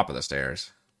to the top of the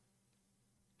stairs.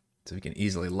 So we can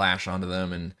easily lash onto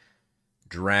them and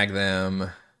drag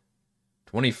them.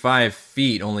 25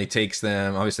 feet only takes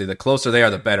them. Obviously, the closer they are,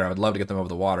 the better. I would love to get them over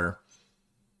the water.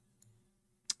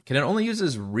 Can it only use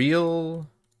his real...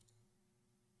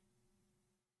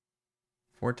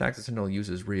 4 attacks, the Sentinel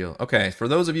uses real. Okay, for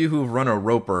those of you who've run a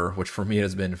Roper, which for me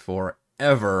has been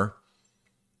forever,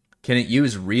 can it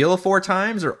use real 4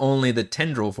 times or only the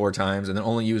Tendril 4 times and then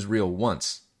only use real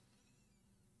once?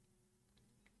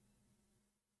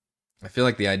 I feel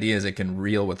like the idea is it can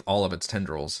reel with all of its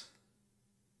tendrils.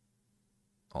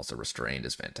 Also, restrained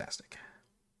is fantastic.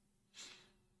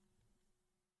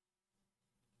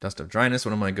 Dust of Dryness,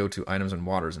 one of my go-to items when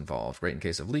water is involved. Great in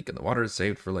case of leak and the water is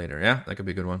saved for later. Yeah, that could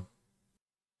be a good one.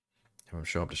 Have him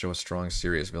show up to show a strong,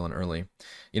 serious villain early.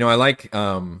 You know,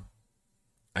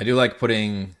 I do like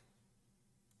putting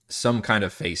some kind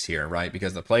of face here, right?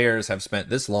 Because the players have spent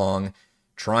this long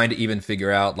trying to even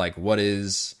figure out, like, what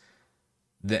is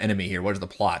the enemy here? What is the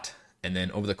plot? And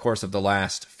then over the course of the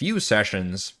last few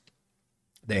sessions,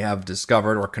 they have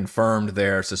discovered or confirmed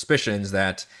their suspicions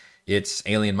that its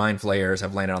alien mind flayers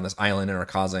have landed on this island and are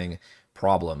causing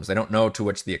problems. They don't know to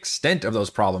which the extent of those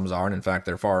problems are, and in fact,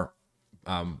 they're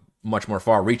much more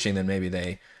far-reaching than maybe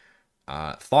they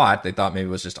thought. They thought maybe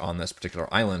it was just on this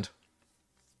particular island.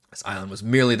 This island was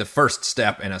merely the first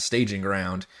step and a staging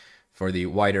ground for the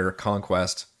wider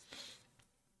conquest.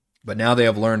 But now they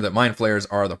have learned that mind flayers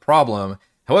are the problem.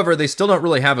 However, they still don't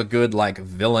really have a good, like,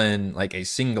 villain, like a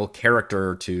single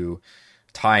character to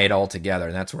tie it all together.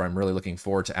 And that's where I'm really looking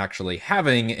forward to actually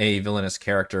having a villainous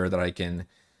character that I can,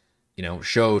 you know,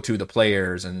 show to the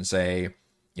players and say,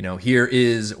 you know, here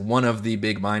is one of the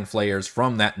big mind flayers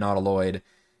from that Nautiloid.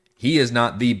 He is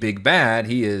not the big bad.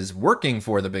 He is working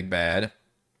for the big bad,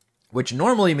 which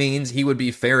normally means he would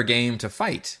be fair game to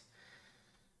fight.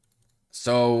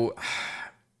 So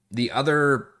the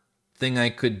other thing I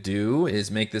could do is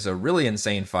make this a really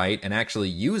insane fight and actually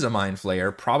use a mind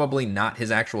flayer, probably not his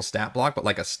actual stat block, but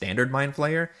like a standard mind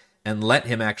flayer, and let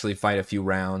him actually fight a few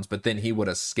rounds, but then he would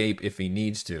escape if he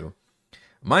needs to.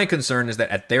 My concern is that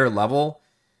at their level,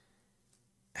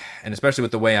 and especially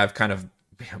with the way I've kind of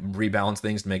rebalanced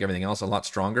things to make everything else a lot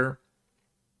stronger,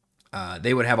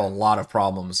 they would have a lot of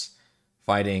problems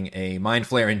fighting a Mind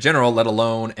Flayer in general, let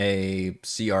alone a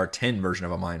CR10 version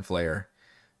of a Mind Flayer.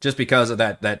 Just because of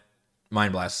that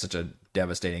Mind Blast is such a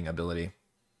devastating ability.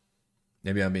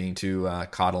 Maybe I'm being too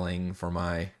coddling for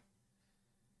my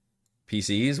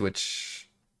PCs, which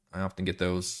I often get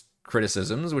those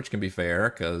criticisms, which can be fair,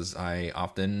 because I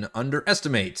often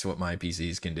underestimate what my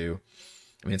PCs can do.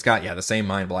 I mean, it's got, the same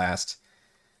Mind Blast.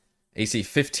 AC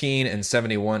 15 and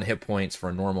 71 hit points for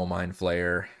a normal Mind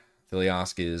Flayer.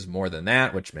 Filiosk is more than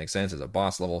that, which makes sense as a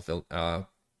boss level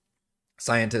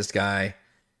scientist guy.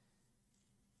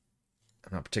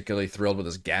 I'm not particularly thrilled with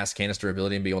his gas canister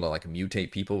ability and be able to, like,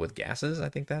 mutate people with gases. I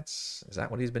think is that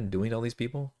what he's been doing to all these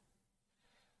people?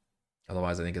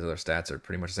 Otherwise, I think his other stats are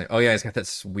pretty much the same. Oh yeah, he's got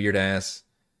this weird ass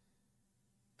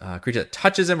creature that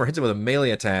touches him or hits him with a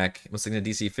melee attack must take a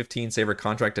DC 15 save or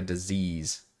contract a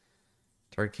disease.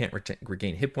 Target can't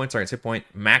regain hit points. Target's hit point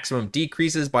maximum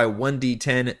decreases by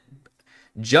 1d10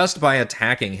 just by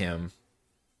attacking him.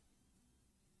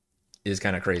 Is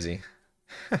kind of crazy.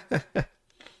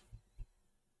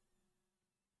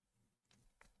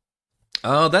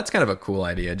 Oh, that's kind of a cool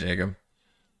idea, Jacob.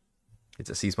 It's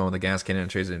a sea spawn with a gas cannon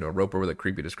and trades it into a roper with a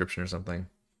creepy description or something.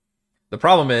 The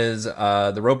problem is,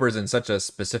 the roper's in such a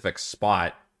specific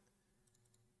spot.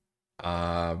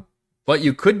 But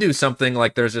you could do something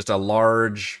like there's just a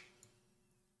large,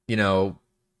 stalag.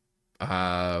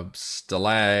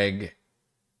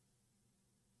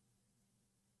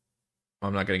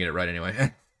 I'm not going to get it right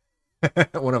anyway.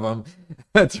 One of them.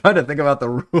 I'm trying to think about the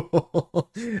rule.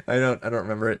 I don't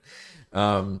remember it.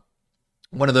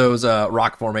 One of those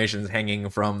rock formations hanging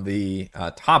from the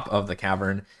top of the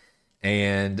cavern,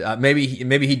 and maybe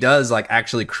he does like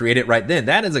actually create it right then.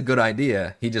 That is a good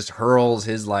idea. He just hurls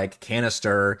his like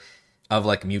canister of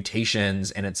like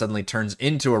mutations, and it suddenly turns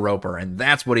into a roper, and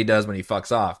that's what he does when he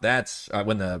fucks off. That's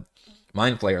when the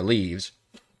Mind Flayer leaves.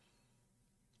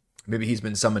 Maybe he's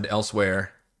been summoned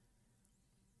elsewhere.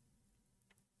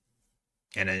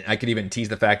 And I could even tease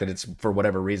the fact that it's for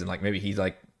whatever reason. Like maybe he's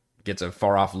like gets a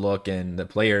far off look and the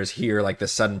players hear like the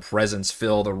sudden presence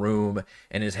fill the room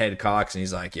and his head cocks and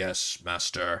he's like, "Yes,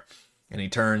 master." And he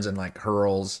turns and like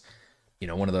hurls,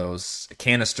 one of those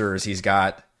canisters he's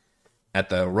got at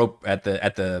the rope at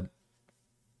the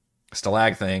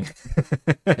stalag thing,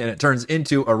 and it turns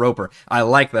into a roper. I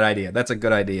like that idea. That's a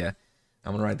good idea.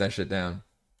 I'm gonna write that shit down.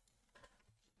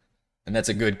 And that's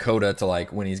a good coda to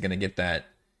like when he's gonna get that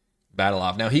battle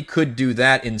off. Now he could do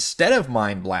that instead of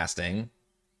mind blasting.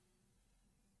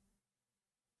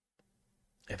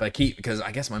 If I keep, because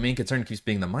I guess my main concern keeps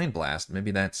being the mind blast.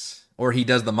 Maybe that's, or he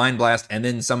does the mind blast and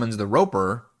then summons the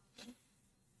roper.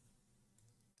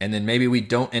 And then maybe we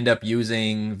don't end up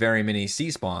using very many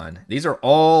C-Spawn. These are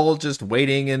all just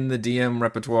waiting in the DM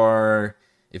repertoire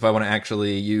if I want to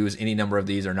actually use any number of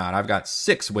these or not. I've got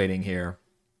 6 waiting here.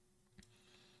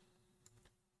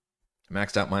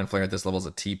 Maxed out Mind Flare at this level is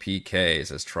a TPK,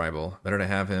 says Tribal. Better to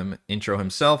have him intro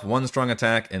himself, 1 strong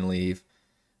attack, and leave.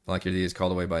 Like your D is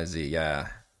called away by Z. Yeah.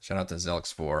 Shout out to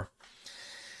Zelix4.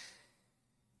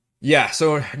 Yeah,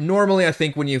 so normally I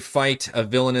think when you fight a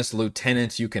villainous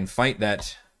lieutenant, you can fight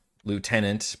that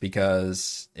lieutenant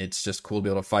because it's just cool to be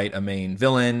able to fight a main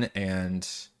villain and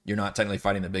you're not technically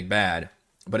fighting the big bad.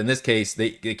 But in this case, they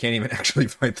can't even actually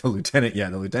fight the lieutenant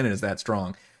yet. The lieutenant is that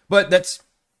strong. But that's,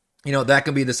 you know, that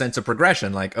could be the sense of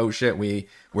progression. Like, oh shit,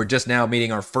 we're just now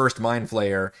meeting our first Mind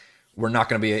Flayer. We're not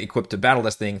going to be equipped to battle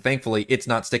this thing. Thankfully, it's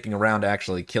not sticking around to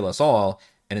actually kill us all.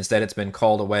 And instead, it's been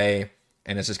called away.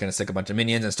 And it's just going to stick a bunch of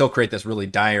minions and still create this really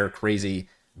dire, crazy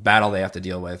battle they have to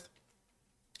deal with.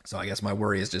 So I guess my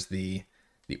worry is just the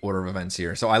order of events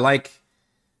here. So I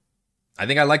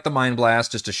think I like the Mind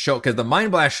Blast just to show, because the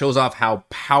Mind Blast shows off how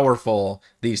powerful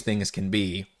these things can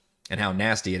be and how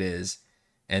nasty it is.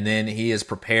 And then he is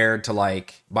prepared to,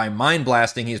 like, by Mind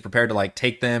Blasting, he is prepared to, like,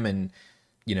 take them and,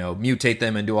 you know, mutate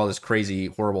them and do all this crazy,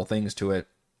 horrible things to it.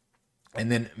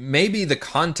 And then maybe the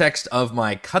context of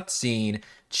my cutscene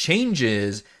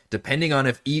changes depending on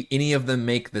if any of them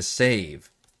make the save.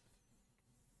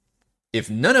 If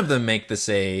none of them make the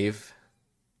save,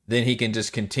 then he can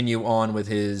just continue on with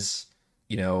his,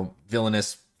 you know,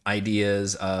 villainous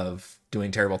ideas of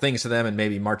doing terrible things to them and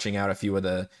maybe marching out a few of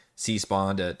the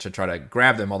C-Spawn to try to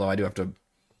grab them. Although I do have to,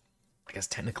 I guess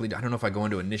technically, I don't know if I go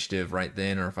into initiative right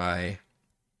then or if I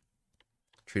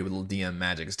treat it with a little DM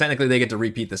magic. Because technically they get to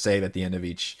repeat the save at the end of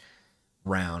each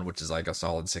round, which is like a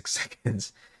solid 6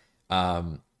 seconds.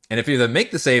 And if you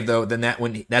make the save, though, then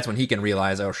that's when he can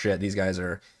realize, oh shit, these guys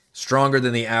are stronger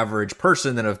than the average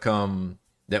person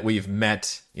that we've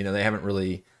met. You know, they haven't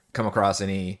really come across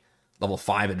any level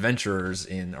 5 adventurers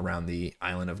around the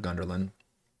island of Gunderland.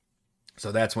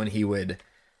 So that's when he would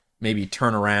maybe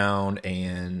turn around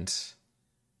and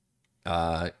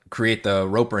create the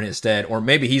roper in his stead. Or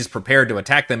maybe he's prepared to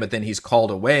attack them, but then he's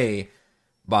called away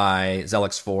by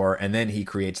Zelix4, and then he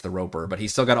creates the roper. But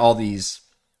he's still got all these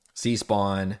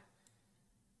C-Spawn,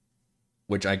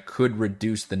 which I could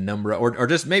reduce the number, or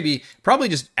just probably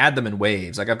just add them in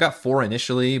waves. Like, I've got 4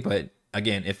 initially, but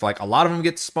again, if like a lot of them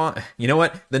get spawned, you know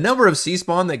what? The number of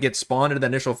C-Spawn that get spawned into the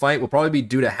initial fight will probably be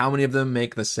due to how many of them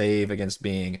make the save against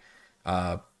being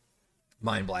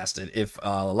mind blasted. If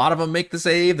a lot of them make the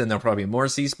save, then there'll probably be more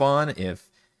C-Spawn. If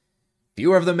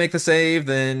fewer of them make the save,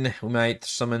 then we might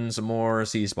summon some more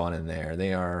C-Spawn in there.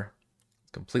 They are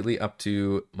completely up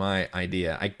to my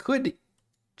idea. I could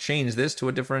change this to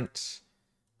a different...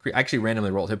 I actually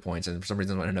randomly rolled hit points, and for some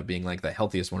reason it ended up being like the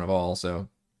healthiest one of all, so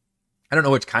I don't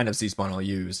know which kind of C-Spawn I'll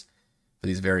use for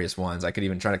these various ones. I could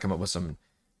even try to come up with some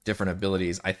different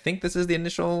abilities. I think this is the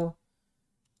initial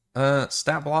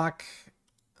stat block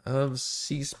of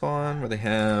C-Spawn, where they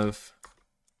have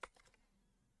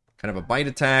kind of a bite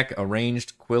attack, a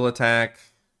ranged quill attack,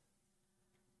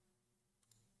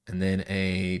 and then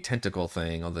a tentacle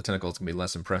thing. Although the tentacles can be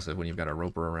less impressive when you've got a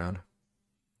roper around.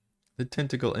 The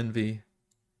tentacle envy.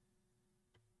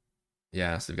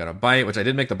 Yeah, so you've got a bite, which I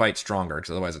did make the bite stronger,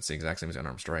 because otherwise it's the exact same as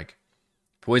unarmed strike.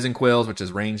 Poison quills, which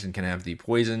is ranged and can have the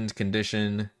poisoned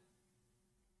condition.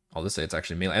 I'll just say it's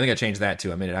actually melee. I think I changed that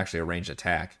too. I made it actually a ranged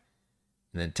attack.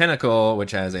 And then tentacle,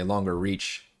 which has a longer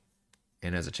reach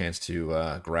and has a chance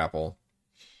to grapple.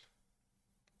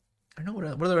 I don't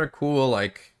know what other cool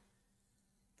like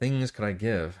things could I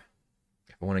give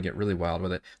if I want to get really wild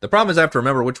with it. The problem is I have to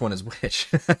remember which one is which.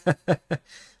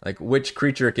 Like which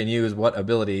creature can use what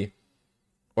ability.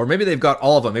 Or maybe they've got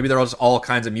all of them. Maybe they're all just all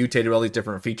kinds of mutated with all these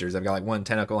different features. I've got like one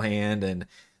tentacle hand and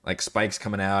like spikes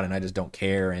coming out and I just don't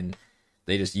care. And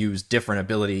they just use different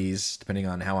abilities depending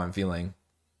on how I'm feeling.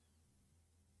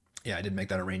 Yeah, I did make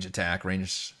that a range attack.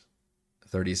 Range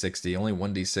 30, 60. Only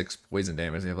 1d6 poison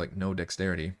damage. They have like no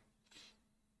dexterity.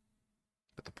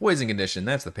 But the poison condition,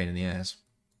 that's the pain in the ass.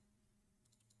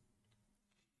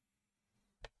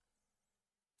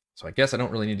 So I guess I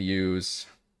don't really need to use...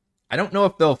 I don't know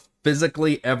if they'll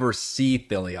physically ever see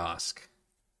Thiliosk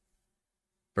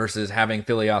versus having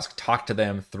Thiliosk talk to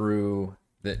them through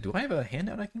Do I have a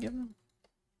handout I can give them?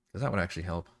 Because that would actually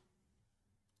help.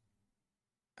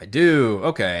 I do.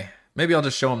 Okay. Maybe I'll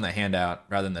just show them the handout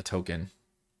rather than the token.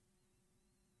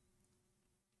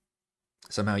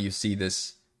 Somehow you see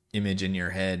this image in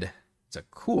your head. It's a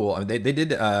cool. I mean, they did.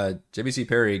 JBC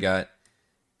Perry got,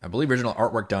 I believe, original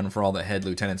artwork done for all the head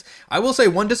lieutenants. I will say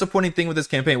one disappointing thing with this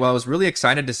campaign. While I was really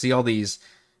excited to see all these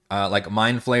like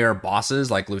Mind Flayer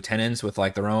bosses, like lieutenants with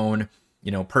like their own,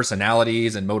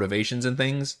 personalities and motivations and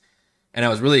things. And I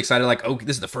was really excited, like, oh,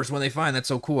 this is the first one they find. That's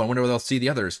so cool. I wonder where they'll see the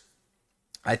others.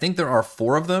 I think there are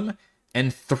 4 of them,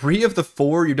 and 3 of the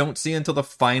 4 you don't see until the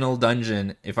final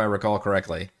dungeon, if I recall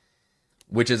correctly,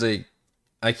 which is a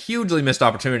hugely missed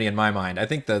opportunity in my mind. I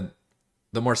think the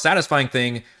more satisfying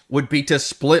thing would be to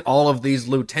split all of these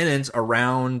lieutenants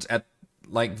around at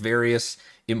like various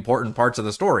important parts of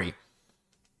the story.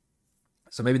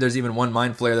 So maybe there's even one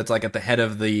Mind Flayer that's like at the head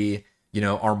of the,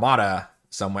 armada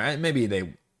somewhere. Maybe I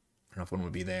don't know if one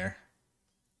would be there.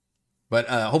 But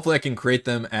hopefully I can create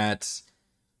them at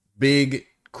big,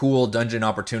 cool dungeon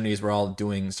opportunities where I'm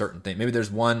doing certain things. Maybe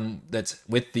there's one that's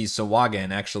with the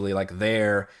Sawagan actually like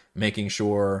there making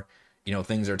sure,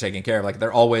 things are taken care of. Like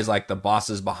they're always like the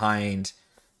bosses behind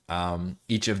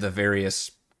each of the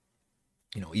various,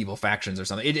 evil factions or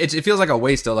something. It feels like a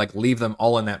waste to like leave them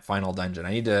all in that final dungeon.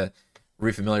 I need to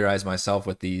refamiliarize myself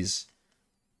with these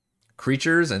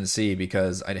creatures and see,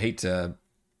 because I'd hate to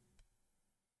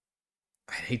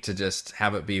just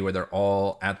have it be where they're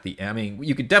all at the... I mean,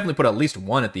 you could definitely put at least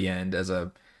one at the end as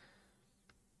a,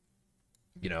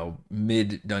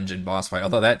 mid-dungeon boss fight.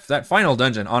 Although that final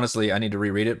dungeon, honestly, I need to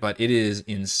reread it, but it is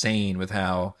insane with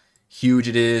how huge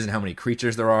it is and how many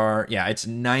creatures there are. Yeah, it's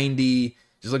 90...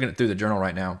 Just looking at through the journal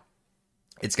right now,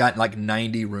 it's got like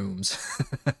 90 rooms.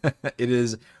 It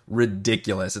is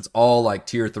ridiculous. It's all like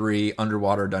tier 3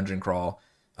 underwater dungeon crawl.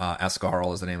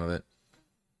 Ascarl is the name of it.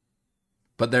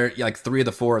 But they're like 3 of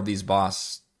the 4 of these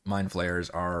boss Mind Flayers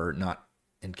are not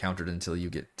encountered until you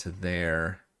get to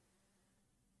there.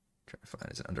 Try to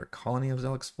find, is it under Colony of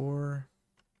Zelix 4?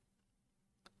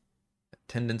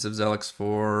 Attendants of Zelix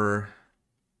 4.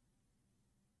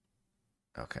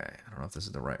 Okay, I don't know if this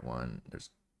is the right one.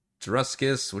 There's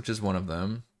Druskis, which is one of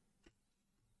them.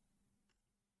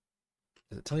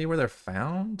 Does it tell you where they're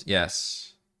found?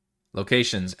 Yes.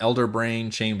 Locations, Elder Brain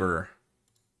Chamber.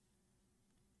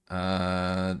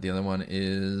 The other one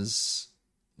is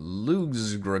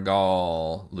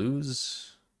Luzgregal.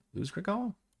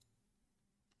 Luzgregal?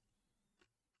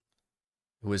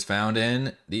 Who is found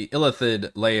in the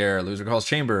Illithid layer, Luzgregal's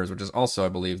chambers, which is also, I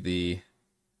believe, the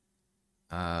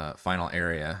final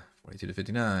area. 42 to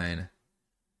 59.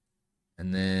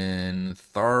 And then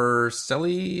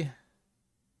Tharceli?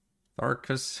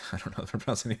 Tharkus? I don't know if I'm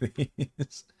pronouncing any of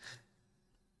these.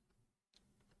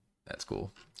 That's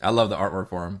cool. I love the artwork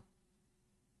for him.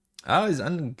 Oh, he's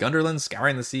on Gunderland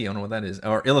Scouring the Sea. I don't know what that is.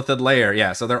 Or Illithid Lair.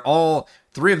 Yeah, so they're all...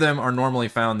 3 of them are normally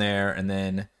found there, and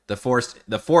then the fourth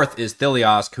is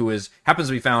Thiliosk, who happens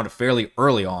to be found fairly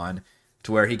early on,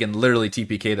 to where he can literally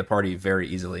TPK the party very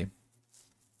easily.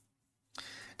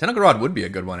 Tentacle Rod would be a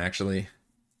good one, actually.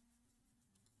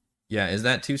 Yeah, is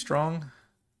that too strong?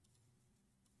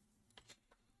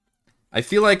 I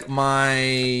feel like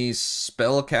my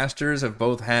spellcasters have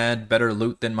both had better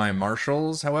loot than my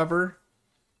marshals, however.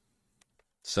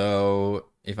 So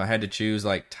if I had to choose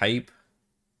like type,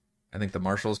 I think the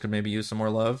marshals could maybe use some more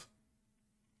love.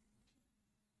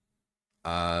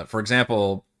 For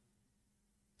example,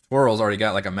 Twirl's already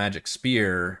got like a magic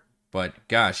spear, but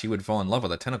gosh, he would fall in love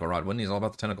with a tentacle rod, wouldn't he? He's all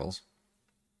about the tentacles.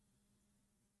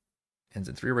 Ends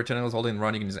in 3 rare tentacles. Holding the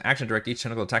rod, you can use an action direct each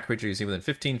tentacle attack creature you see within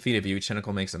 15 feet of you. Each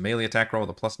tentacle makes a melee attack roll with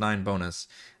a +9 bonus.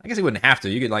 I guess he wouldn't have to.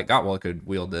 You could, like, Gotwell could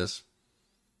wield this.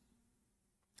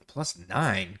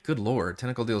 +9? Good lord.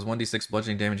 Tentacle deals 1d6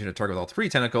 bludgeoning damage to a target with all 3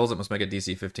 tentacles. It must make a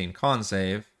DC 15 con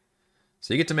save.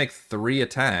 So you get to make 3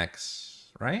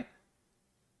 attacks, right?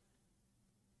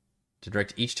 To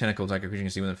direct each tentacle attack creature you can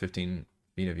see within 15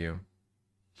 feet of you.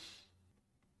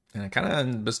 And it kind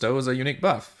of bestows a unique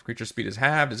buff. Creature speed is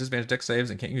halved, disadvantage dex saves,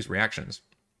 and can't use reactions.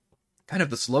 Kind of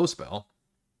the slow spell.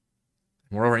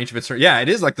 Moreover, each of its... Yeah, it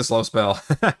is like the slow spell.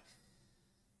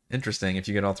 Interesting if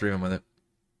you get all 3 of them with it.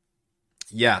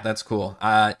 Yeah, that's cool.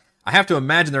 I have to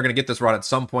imagine they're going to get this rod at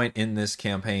some point in this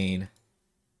campaign. In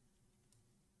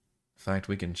fact,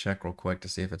 we can check real quick to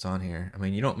see if it's on here. I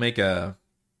mean, you don't make a...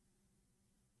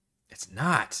 It's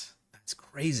not. That's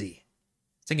crazy.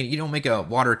 Thinking you don't make a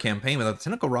water campaign without the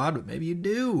tentacle rod, but maybe you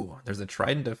do. There's a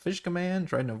trident of fish command,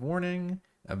 trident of warning,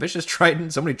 a vicious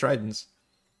trident, so many tridents.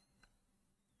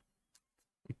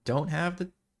 We don't have the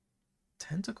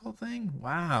tentacle thing?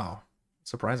 Wow.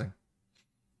 Surprising.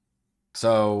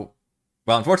 So,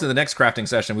 well, unfortunately, the next crafting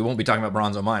session, we won't be talking about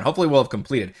Berranzo Mine. Hopefully, we'll have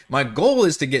completed. My goal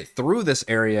is to get through this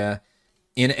area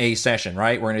in a session,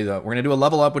 right? We're gonna do a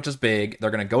level up, which is big.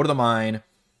 They're gonna go to the mine,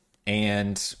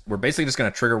 and we're basically just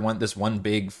gonna trigger this one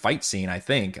big fight scene. I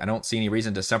think I don't see any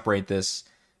reason to separate this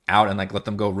out and like let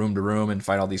them go room to room and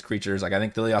fight all these creatures. Like I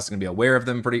think Thelios is gonna be aware of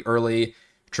them pretty early.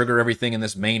 Trigger everything in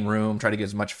this main room. Try to get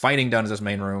as much fighting done as this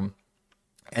main room,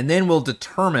 and then we'll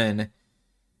determine.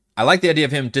 I like the idea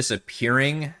of him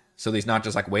disappearing, so he's not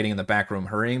just like waiting in the back room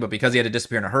hurrying. But because he had to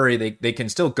disappear in a hurry, they can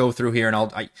still go through here.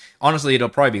 And honestly, it'll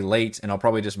probably be late, and I'll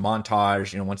probably just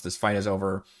montage. Once this fight is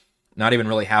over, not even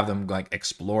really have them like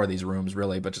explore these rooms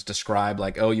really, but just describe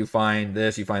like, oh, you find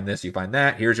this, you find this, you find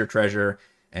that. Here's your treasure,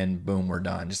 and boom, we're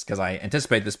done. Just because I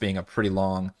anticipate this being a pretty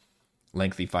long,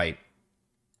 lengthy fight.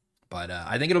 But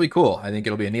I think it'll be cool. I think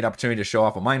it'll be a neat opportunity to show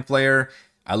off a Mind Flayer.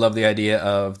 I love the idea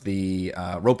of the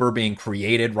Roper being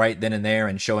created right then and there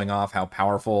and showing off how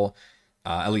powerful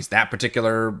at least that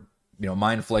particular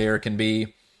Mind Flayer can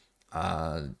be.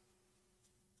 And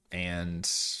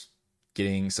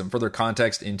getting some further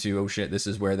context into, oh shit, this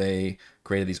is where they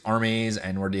created these armies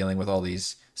and we're dealing with all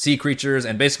these sea creatures.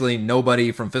 And basically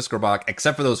nobody from Fiskerbach,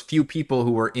 except for those few people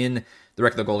who were in the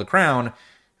Wreck of the Golden Crown,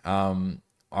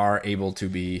 are able to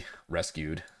be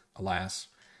rescued, alas.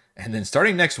 And then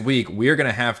starting next week, we're going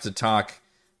to have to talk.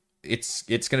 It's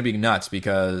going to be nuts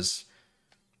because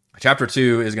chapter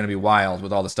 2 is going to be wild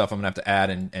with all the stuff I'm going to have to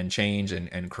add and change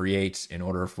and create in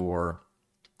order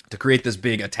to create this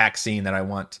big attack scene that I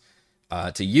want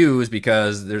to use,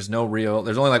 because there's only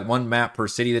like one map per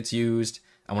city that's used.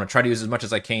 I want to try to use as much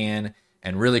as I can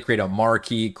and really create a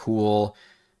marquee, cool,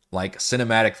 like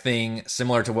cinematic thing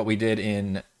similar to what we did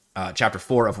in chapter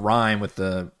 4 of Rime with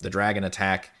the dragon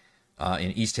attack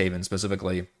in East Haven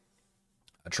specifically.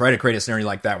 I try to create a scenario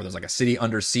like that where there's like a city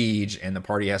under siege and the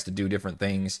party has to do different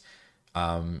things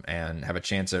and have a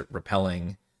chance at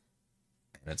repelling.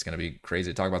 And it's going to be crazy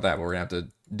to talk about that, but we're going to have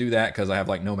to do that because I have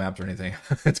like no maps or anything.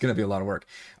 It's going to be a lot of work.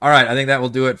 All right, I think that will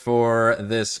do it for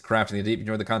this Crafting the Deep. If you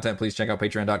enjoyed the content, please check out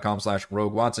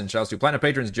patreon.com/Rogue Watson. Shouts to Platinum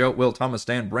patrons Joe, Will, Thomas,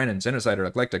 Stan, Brandon, Genocider,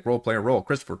 Eclectic, Role Player Roll,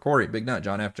 Christopher, Corey, Big Nut,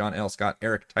 John F., John L., Scott,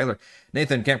 Eric, Tyler,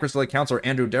 Nathan, Camp Crystal Lake Counselor,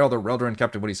 Andrew, Daryl, the Reldrin,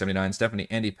 Captain Woody 79, Stephanie,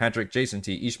 Andy, Patrick, Jason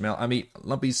T., Ishmael, Amit,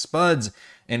 Lumpy Spuds,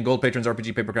 and Gold Patrons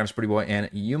RPG, Papercraft, Pretty Boy, and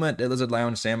Yuma, Dead Lizard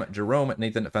Lounge, Sam, Jerome,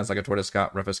 Nathan, Fans Like a Tortoise,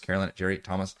 Scott, Rufus, Carolyn, Jerry,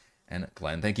 Thomas, and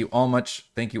Glenn. Thank you all much.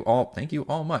 Thank you all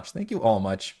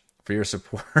much for your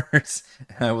support.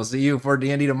 I will see you for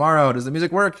D&D tomorrow. Does the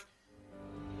music work?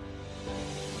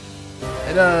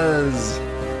 It does.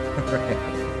 All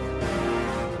right.